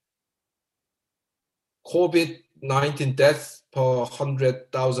reliable, COVID-19 deaths per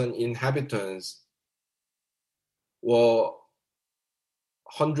 100,000 inhabitants were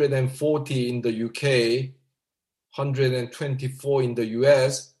 140 in the UK, 124 in the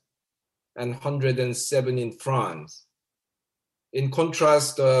US, and 107 in France. In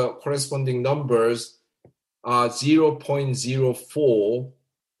contrast, the corresponding numbers are 0.04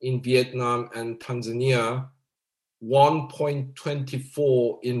 in Vietnam and Tanzania,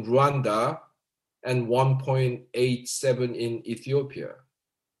 1.24 in Rwanda, and 1.87 in Ethiopia.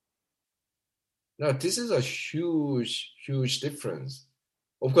 Now, this is a huge, huge difference.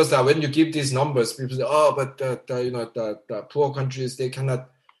 Of course, when you give these numbers, people say, but the poor countries, they cannot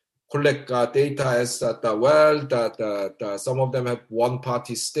collect data as well, that some of them have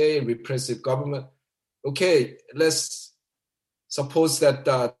one-party state, repressive government. Okay, let's suppose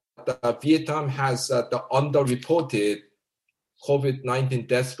that Vietnam has the underreported COVID-19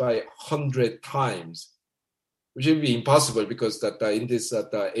 deaths by 100 times, which will be impossible because in this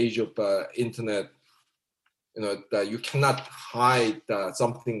age of internet, you cannot hide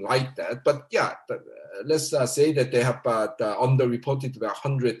something like that. But yeah, let's say that they have underreported by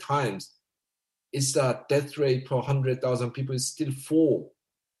 100 times. Its death rate per 100,000 people is still 4.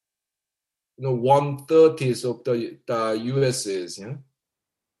 1/30 of the US's,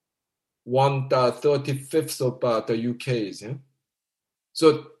 1/35 of the UK's.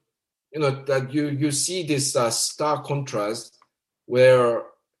 So, that you see this stark contrast where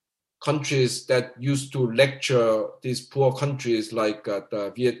countries that used to lecture these poor countries like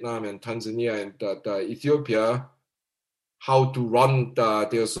Vietnam and Tanzania and Ethiopia how to run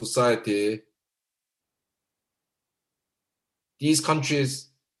their society, these countries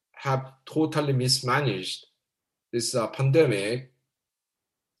have totally mismanaged this pandemic,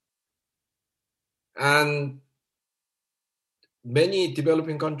 and many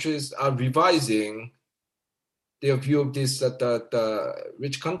developing countries are revising their view of this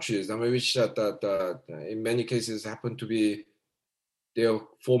rich countries, which in many cases happen to be their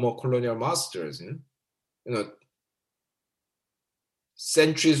former colonial masters.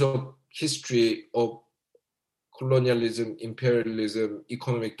 Centuries of history of colonialism, imperialism,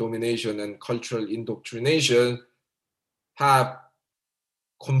 economic domination, and cultural indoctrination have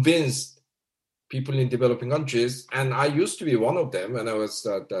convinced people in developing countries, and I used to be one of them when I was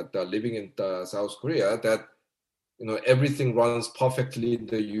living in South Korea, that everything runs perfectly in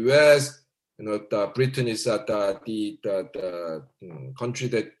the US. Britain is the country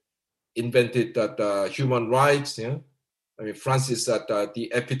that invented human rights. France is the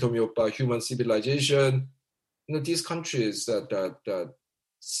epitome of human civilization. These countries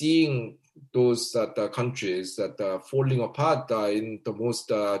seeing those countries falling apart in the most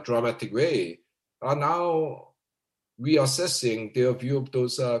dramatic way are now reassessing their view of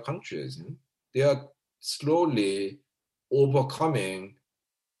those countries. They are slowly overcoming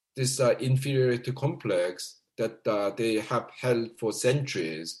this inferiority complex that they have held for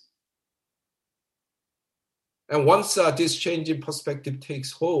centuries. And once this change in perspective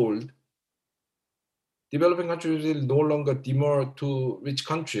takes hold, developing countries will no longer demur to rich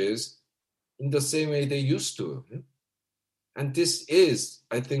countries in the same way they used to. And this is,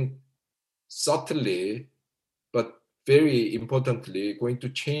 I think, subtly, but very importantly, going to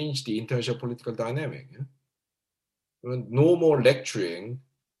change the international political dynamic. No more lecturing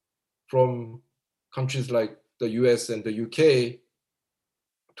from countries like the US and the UK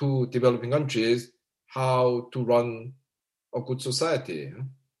to developing countries how to run a good society.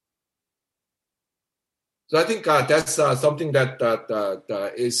 So I think that's something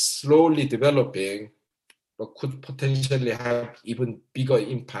that is slowly developing, but could potentially have even bigger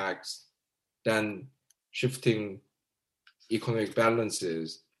impacts than shifting economic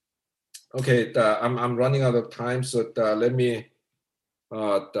balances. Okay, I'm running out of time, so let me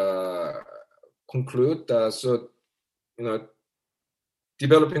conclude. So,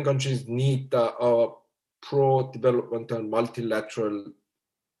 developing countries need a pro-developmental multilateral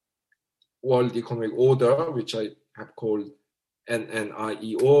world economic order, which I have called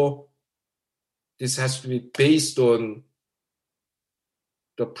NNIEO. This has to be based on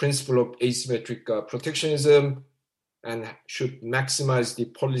the principle of asymmetric protectionism and should maximize the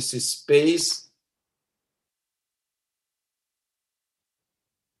policy space.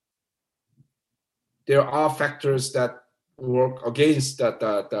 There are factors that work against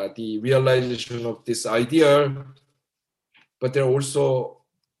the realization of this idea, but there are also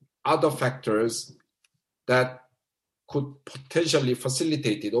other factors that could potentially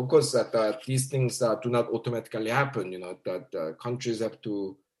facilitate it. Of course, these things do not automatically happen. That countries have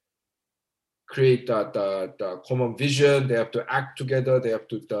to create the common vision. They have to act together. They have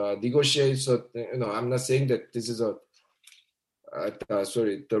to negotiate. So, I'm not saying that this is the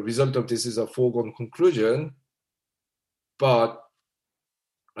result of this is a foregone conclusion, but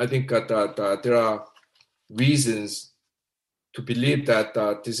I think that there are reasons to believe that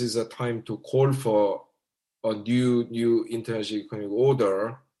this is a time to call for a new international economic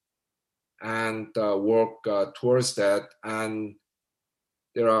order and work towards that. And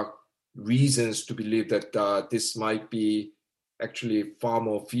there are reasons to believe that this might be actually far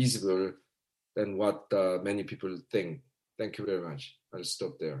more feasible than what many people think. Thank you very much. I'll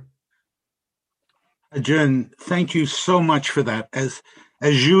stop there. Arjun, thank you so much for that. As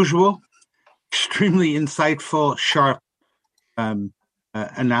usual, extremely insightful, sharp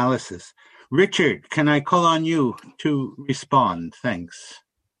analysis. Richard, can I call on you to respond? Thanks.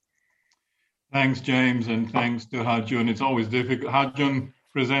 Thanks, James, and thanks to Harjun. It's always difficult. Harjun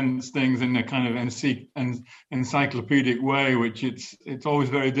presents things in a kind of encyclopedic way, which it's always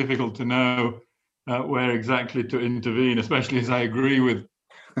very difficult to know where exactly to intervene, especially as I agree with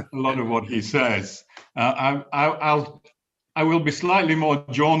a lot of what he says. I will be slightly more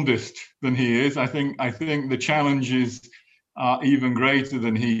jaundiced than he is. I think the challenges are even greater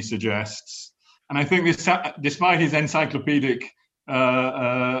than he suggests. And I think this, despite his encyclopedic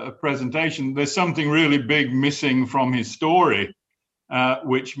presentation, there's something really big missing from his story,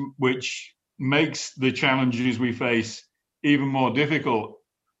 which makes the challenges we face even more difficult.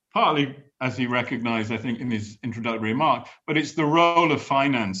 Partly, as he recognized, I think, in his introductory remark, but it's the role of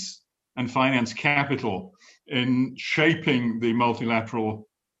finance and finance capital in shaping the multilateral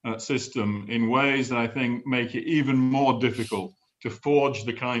system in ways that I think make it even more difficult to forge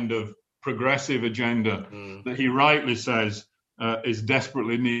the kind of progressive agenda that he rightly says is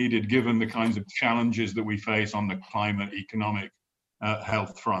desperately needed given the kinds of challenges that we face on the climate, economic,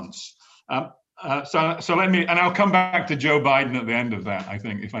 health fronts. So let me, and I'll come back to Joe Biden at the end of that, I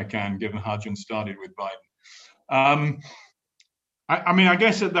think, if I can, given Harjun started with Biden. I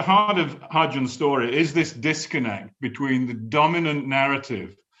guess at the heart of Harjun's story is this disconnect between the dominant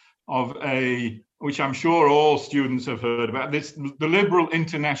narrative of which I'm sure all students have heard about, the liberal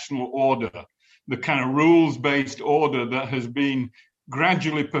international order, the kind of rules-based order that has been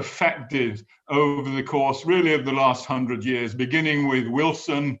gradually perfected over the course really of the last 100 years, beginning with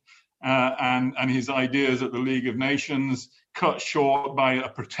Wilson and his ideas at the League of Nations, cut short by a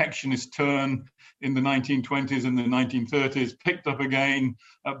protectionist turn in the 1920s and the 1930s, picked up again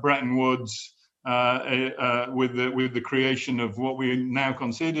at Bretton Woods with the creation of what we now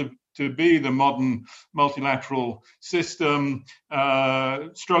consider to be the modern multilateral system,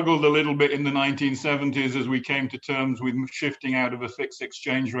 struggled a little bit in the 1970s as we came to terms with shifting out of a fixed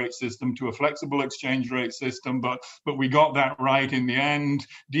exchange rate system to a flexible exchange rate system, but we got that right in the end,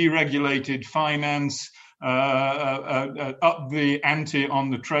 deregulated finance, up the ante on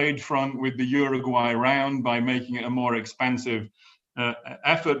the trade front with the Uruguay round by making it a more expansive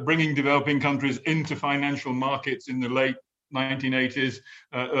effort, bringing developing countries into financial markets in the late 1980s,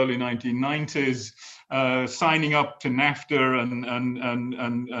 early 1990s, signing up to NAFTA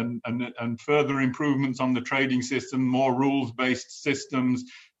and further improvements on the trading system, more rules-based systems,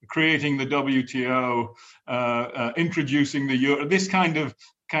 creating the WTO, introducing the euro. This kind of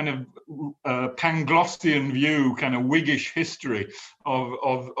Panglossian view, kind of Whiggish history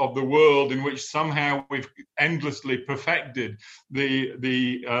of the world in which somehow we've endlessly perfected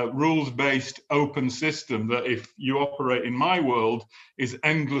the rules-based open system that, if you operate in my world, is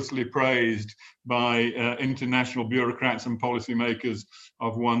endlessly praised by international bureaucrats and policymakers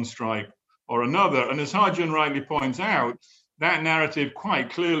of one stripe or another. And as Harjun rightly points out, that narrative quite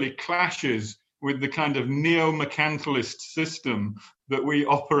clearly clashes with the kind of neo-mercantilist system that we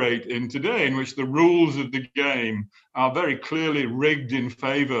operate in today, in which the rules of the game are very clearly rigged in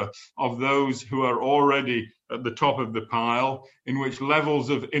favor of those who are already at the top of the pile, in which levels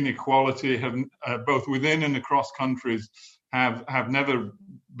of inequality have both within and across countries have never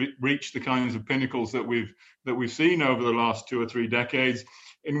reached the kinds of pinnacles that we've seen over the last 2 or 3 decades,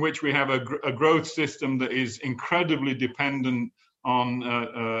 in which we have a growth system that is incredibly dependent on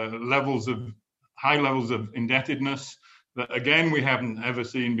high levels of indebtedness that, again, we haven't ever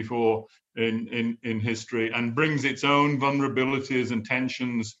seen before in history, and brings its own vulnerabilities and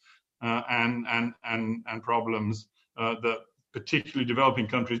tensions and problems that particularly developing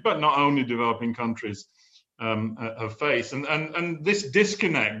countries, but not only developing countries, have faced. And this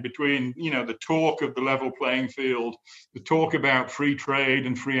disconnect between, the talk of the level playing field, the talk about free trade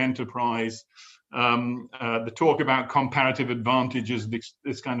and free enterprise, the talk about comparative advantages,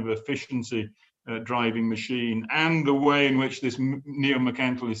 this kind of efficiency driving machine, and the way in which this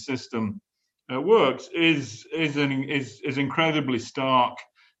neo-mercantilist system works is incredibly stark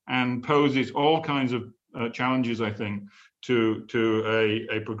and poses all kinds of challenges, I think, to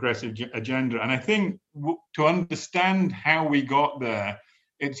a progressive agenda. And I think to understand how we got there,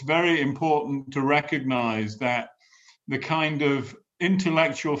 it's very important to recognize that the kind of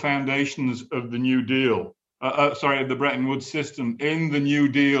intellectual foundations of the New Deal, of the Bretton Woods system in the New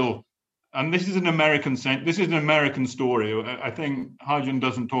Deal, and this is an American story. I think Harjoon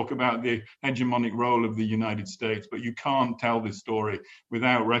doesn't talk about the hegemonic role of the United States, but you can't tell this story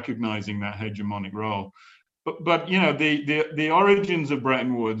without recognizing that hegemonic role. But the origins of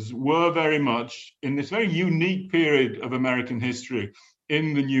Bretton Woods were very much in this very unique period of American history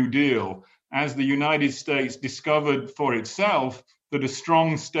in the New Deal, as the United States discovered for itself that a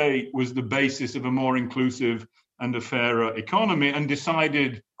strong state was the basis of a more inclusive and a fairer economy, and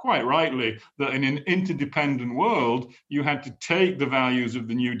decided, quite rightly, that in an interdependent world, you had to take the values of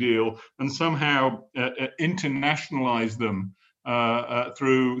the New Deal and somehow internationalize them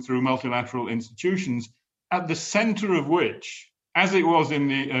through multilateral institutions, at the center of which, as it was in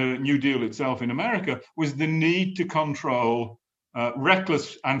the New Deal itself in America, was the need to control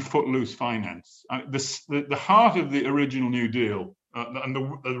reckless and footloose finance. The heart of the original New Deal, and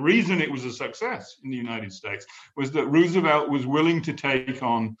the reason it was a success in the United States, was that Roosevelt was willing to take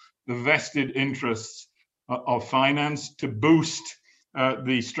on the vested interests of finance to boost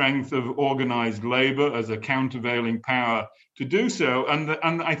the strength of organized labor as a countervailing power to do so.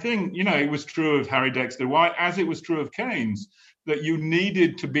 And I think, it was true of Harry Dexter White, as it was true of Keynes, that you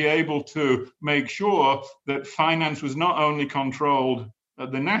needed to be able to make sure that finance was not only controlled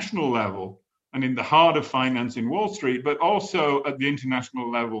at the national level and in the heart of finance in Wall Street, but also at the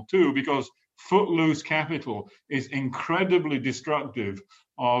international level too, because footloose capital is incredibly destructive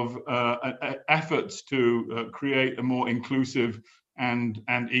of efforts to create a more inclusive and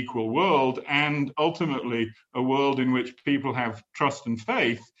equal world, and ultimately a world in which people have trust and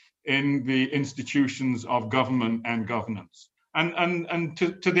faith in the institutions of government and governance. And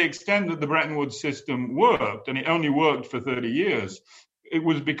to the extent that the Bretton Woods system worked, and it only worked for 30 years, it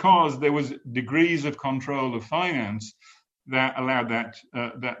was because there was degrees of control of finance that allowed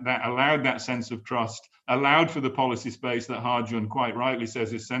that sense of trust, allowed for the policy space that Harjoon quite rightly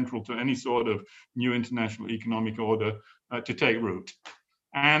says is central to any sort of new international economic order to take root.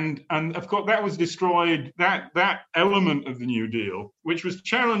 And of course, that was destroyed, that element of the New Deal, which was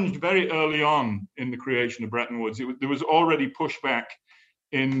challenged very early on in the creation of Bretton Woods. There was already pushback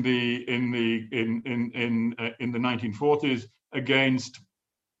in the 1940s against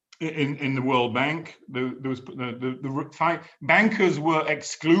in the World Bank. Bankers were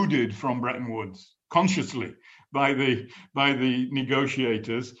excluded from Bretton Woods consciously by the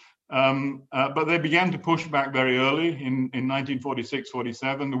negotiators. But they began to push back very early. In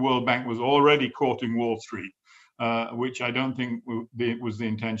 1946-47, the World Bank was already courting Wall Street, which I don't think was the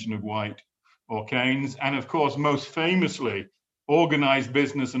intention of White or Keynes. And of course, most famously, organized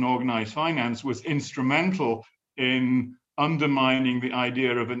business and organized finance was instrumental in undermining the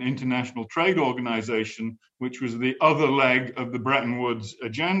idea of an international trade organization, which was the other leg of the Bretton Woods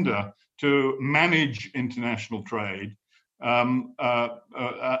agenda to manage international trade.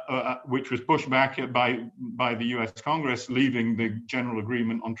 Which was pushed back by the US Congress, leaving the General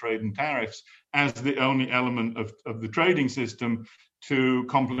Agreement on Trade and Tariffs as the only element of the trading system to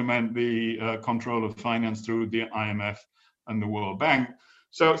complement the control of finance through the IMF and the World Bank.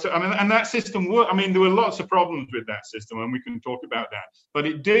 So I mean, and that system worked. I mean, there were lots of problems with that system, and we can talk about that. But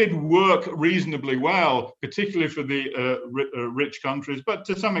it did work reasonably well, particularly for the rich countries, but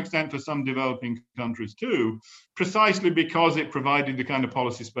to some extent for some developing countries too, precisely because it provided the kind of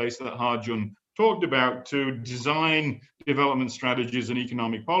policy space that Harjoon talked about to design development strategies and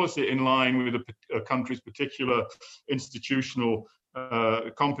economic policy in line with a country's particular institutional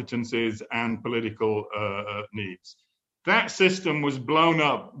competencies and political needs. That system was blown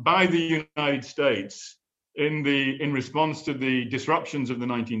up by the United States in response to the disruptions of the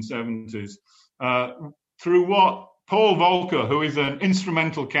 1970s through what Paul Volcker, who is an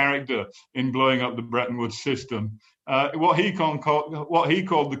instrumental character in blowing up the Bretton Woods system, what he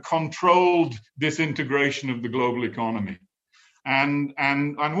called the controlled disintegration of the global economy. And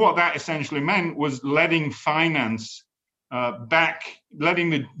what that essentially meant was letting finance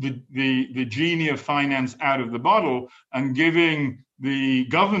letting the genie of finance out of the bottle and giving the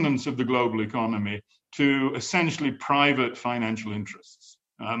governance of the global economy to essentially private financial interests.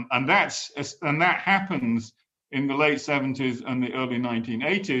 And that happens in the late 70s and the early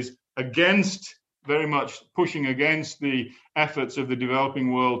 1980s very much pushing against the efforts of the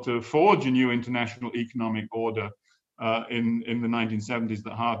developing world to forge a new international economic order in the 1970s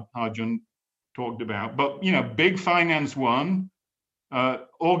that Ha-Joon talked about. But, big finance won,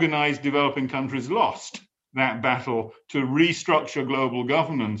 organized developing countries lost that battle to restructure global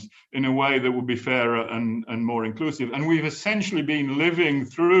governance in a way that would be fairer and more inclusive. And we've essentially been living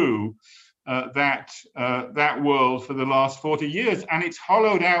through that world for the last 40 years, and it's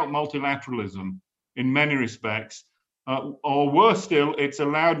hollowed out multilateralism in many respects. Or worse still, it's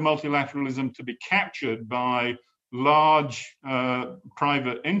allowed multilateralism to be captured by large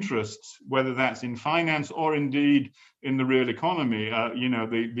private interests, whether that's in finance or indeed in the real economy.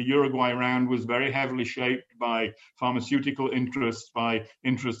 The Uruguay round was very heavily shaped by pharmaceutical interests, by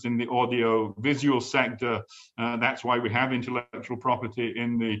interest in the audio-visual sector. That's why we have intellectual property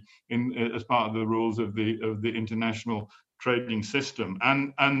as part of the rules of the international trading system.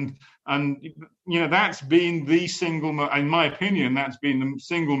 And that's been the single, in my opinion, that's been the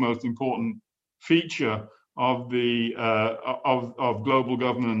single most important feature of global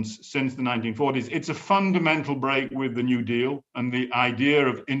governance since the 1940s. It's a fundamental break with the New Deal and the idea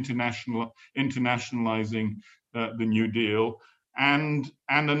of internationalizing the New Deal. And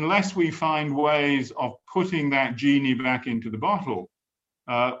unless we find ways of putting that genie back into the bottle,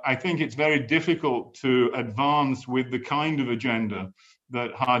 I think it's very difficult to advance with the kind of agenda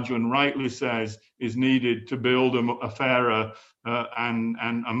that Ha-Joon rightly says is needed to build a fairer and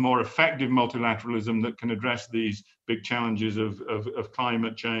a more effective multilateralism that can address these big challenges of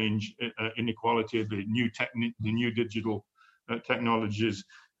climate change, inequality, the new digital technologies,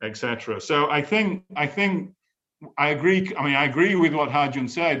 etc. So I think I agree. I agree with what Ha-Joon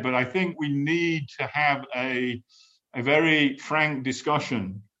said, but I think we need to have a very frank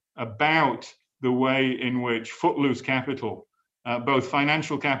discussion about the way in which footloose capital, both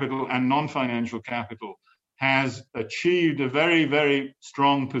financial capital and non-financial capital, has achieved a very, very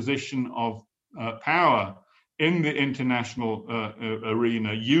strong position of power in the international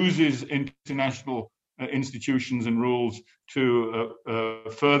arena, uses international institutions and rules to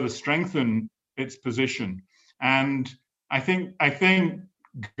further strengthen its position. And I think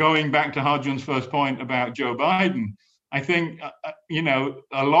going back to Ha-Joon's first point about Joe Biden, I think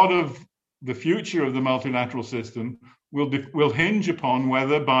a lot of the future of the multilateral system will hinge upon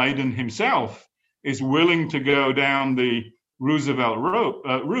whether Biden himself is willing to go down the Roosevelt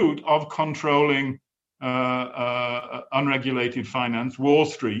route of controlling unregulated finance, Wall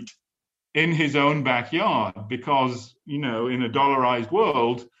Street, in his own backyard, because in a dollarized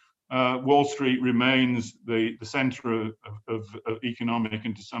world, Wall Street remains the center of economic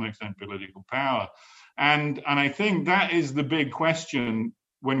and to some extent political power. And I think that is the big question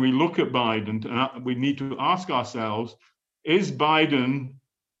when we look at Biden. We need to ask ourselves, is Biden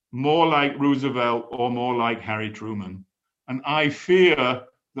more like Roosevelt or more like Harry Truman? And I fear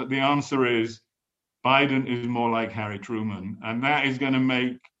that the answer is Biden is more like Harry Truman. And that is going to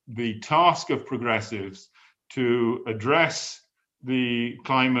make the task of progressives to address the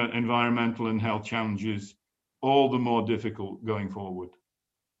climate, environmental, and health challenges all the more difficult going forward.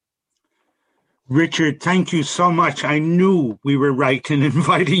 Richard, thank you so much. I knew we were right in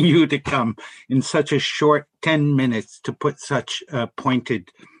inviting you to come in such a short 10 minutes to put such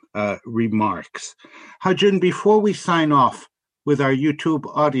pointed remarks. Ha-Joon, before we sign off with our YouTube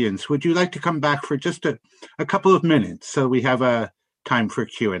audience, would you like to come back for just a couple of minutes so we have a time for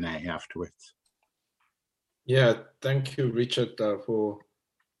Q&A afterwards? Yeah, thank you, Richard, for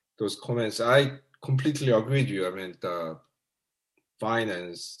those comments. I completely agree with you. I mean, the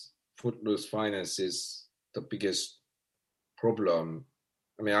footloose finance is the biggest problem.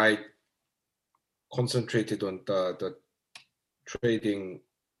 I mean, I concentrated on the trading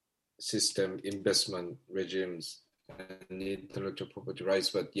system, investment regimes, and intellectual property rights.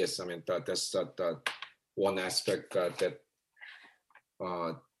 But yes, I mean, that's one aspect that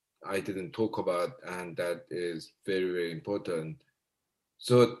I didn't talk about, and that is very, very important.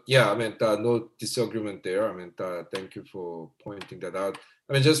 So yeah, I mean, no disagreement there. I mean, thank you for pointing that out.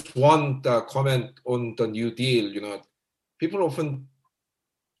 I mean, just one comment on the New Deal. You know, people often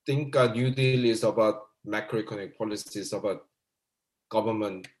think New Deal is about macroeconomic policies, about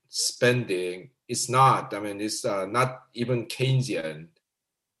government spending. It's not. I mean, it's not even Keynesian,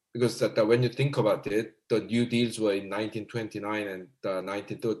 because when you think about it, the New Deals were in 1929 and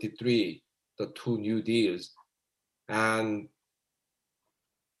 1933, the two New Deals, and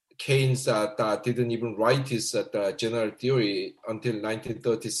Keynes didn't even write his general theory until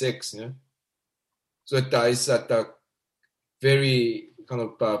 1936. Yeah? So it's very kind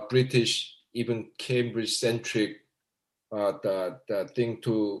of British, even Cambridge-centric the thing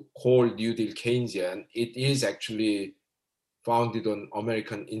to call New Deal Keynesian. It is actually founded on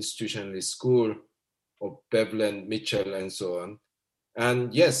American institutionalist school of Beveland, Mitchell, and so on.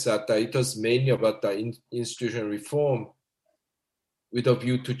 And yes, it was mainly about the institutional reform with a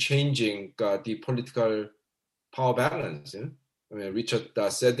view to changing the political power balance. Yeah? I mean, Richard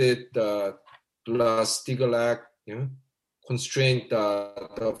said it, the Glass-Steagall Act, constrained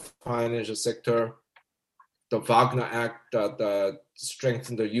the financial sector, the Wagner Act that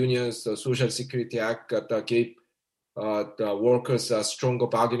strengthened the unions, the Social Security Act that gave the workers stronger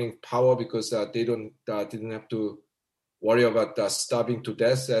bargaining power because they didn't have to worry about starving to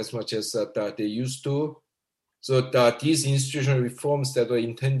death as much as they used to. So these institutional reforms that were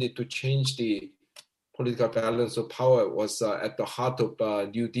intended to change the political balance of power was at the heart of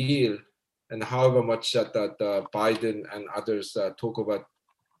New Deal. And however much that Biden and others talk about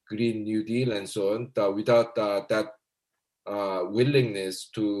Green New Deal and so on, without that willingness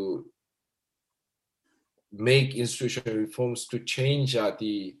to make institutional reforms to change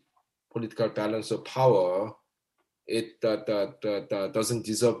the political balance of power, it doesn't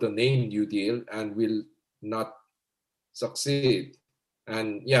deserve the name New Deal and will not succeed.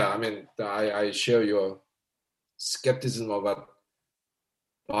 And yeah, I mean, I share your skepticism about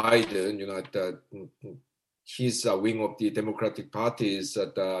Biden. You know, his wing of the Democratic Party is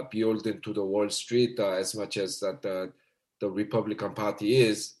beholden to the Wall Street as much as the Republican Party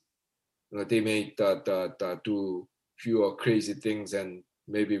is. You know, they may do fewer crazy things and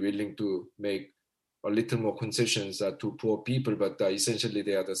maybe willing to make a little more concessions to poor people, but essentially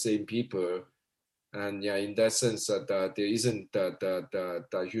they are the same people. And yeah, in that sense, there isn't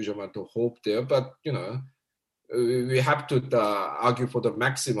the huge amount of hope there. But you know, we have to argue for the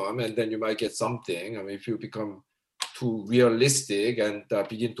maximum, and then you might get something. I mean, if you become too realistic and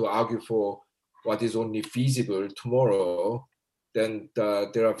begin to argue for what is only feasible tomorrow, then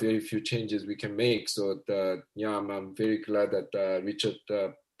there are very few changes we can make. So yeah, I'm very glad that Richard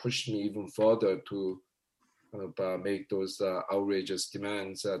pushed me even further to make those outrageous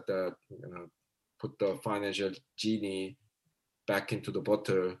demands that put the financial genie back into the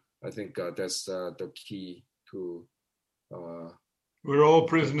bottle. I think that's the key to. We're all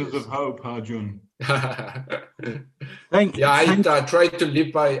prisoners of hope, Arjun. Thank you. Yeah, I try to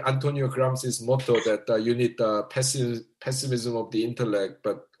live by Antonio Gramsci's motto that you need pessimism of the intellect,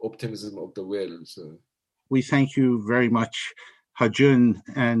 but optimism of the will. So we thank you very much, Arjun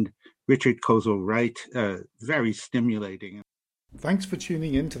and Richard Kozel-Wright. Very stimulating. Thanks for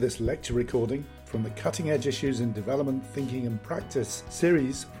tuning in to this lecture recording from the Cutting Edge Issues in Development, Thinking and Practice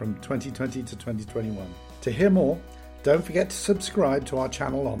series from 2020 to 2021. To hear more, don't forget to subscribe to our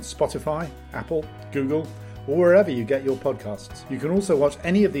channel on Spotify, Apple, Google, or wherever you get your podcasts. You can also watch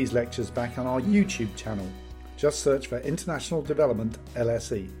any of these lectures back on our YouTube channel. Just search for International Development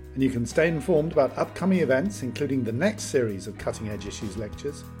LSE. And you can stay informed about upcoming events, including the next series of Cutting Edge Issues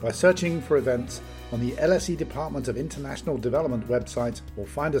lectures, by searching for events on the LSE Department of International Development website, or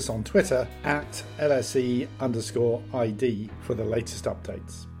find us on Twitter at LSE_ID for the latest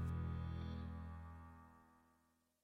updates.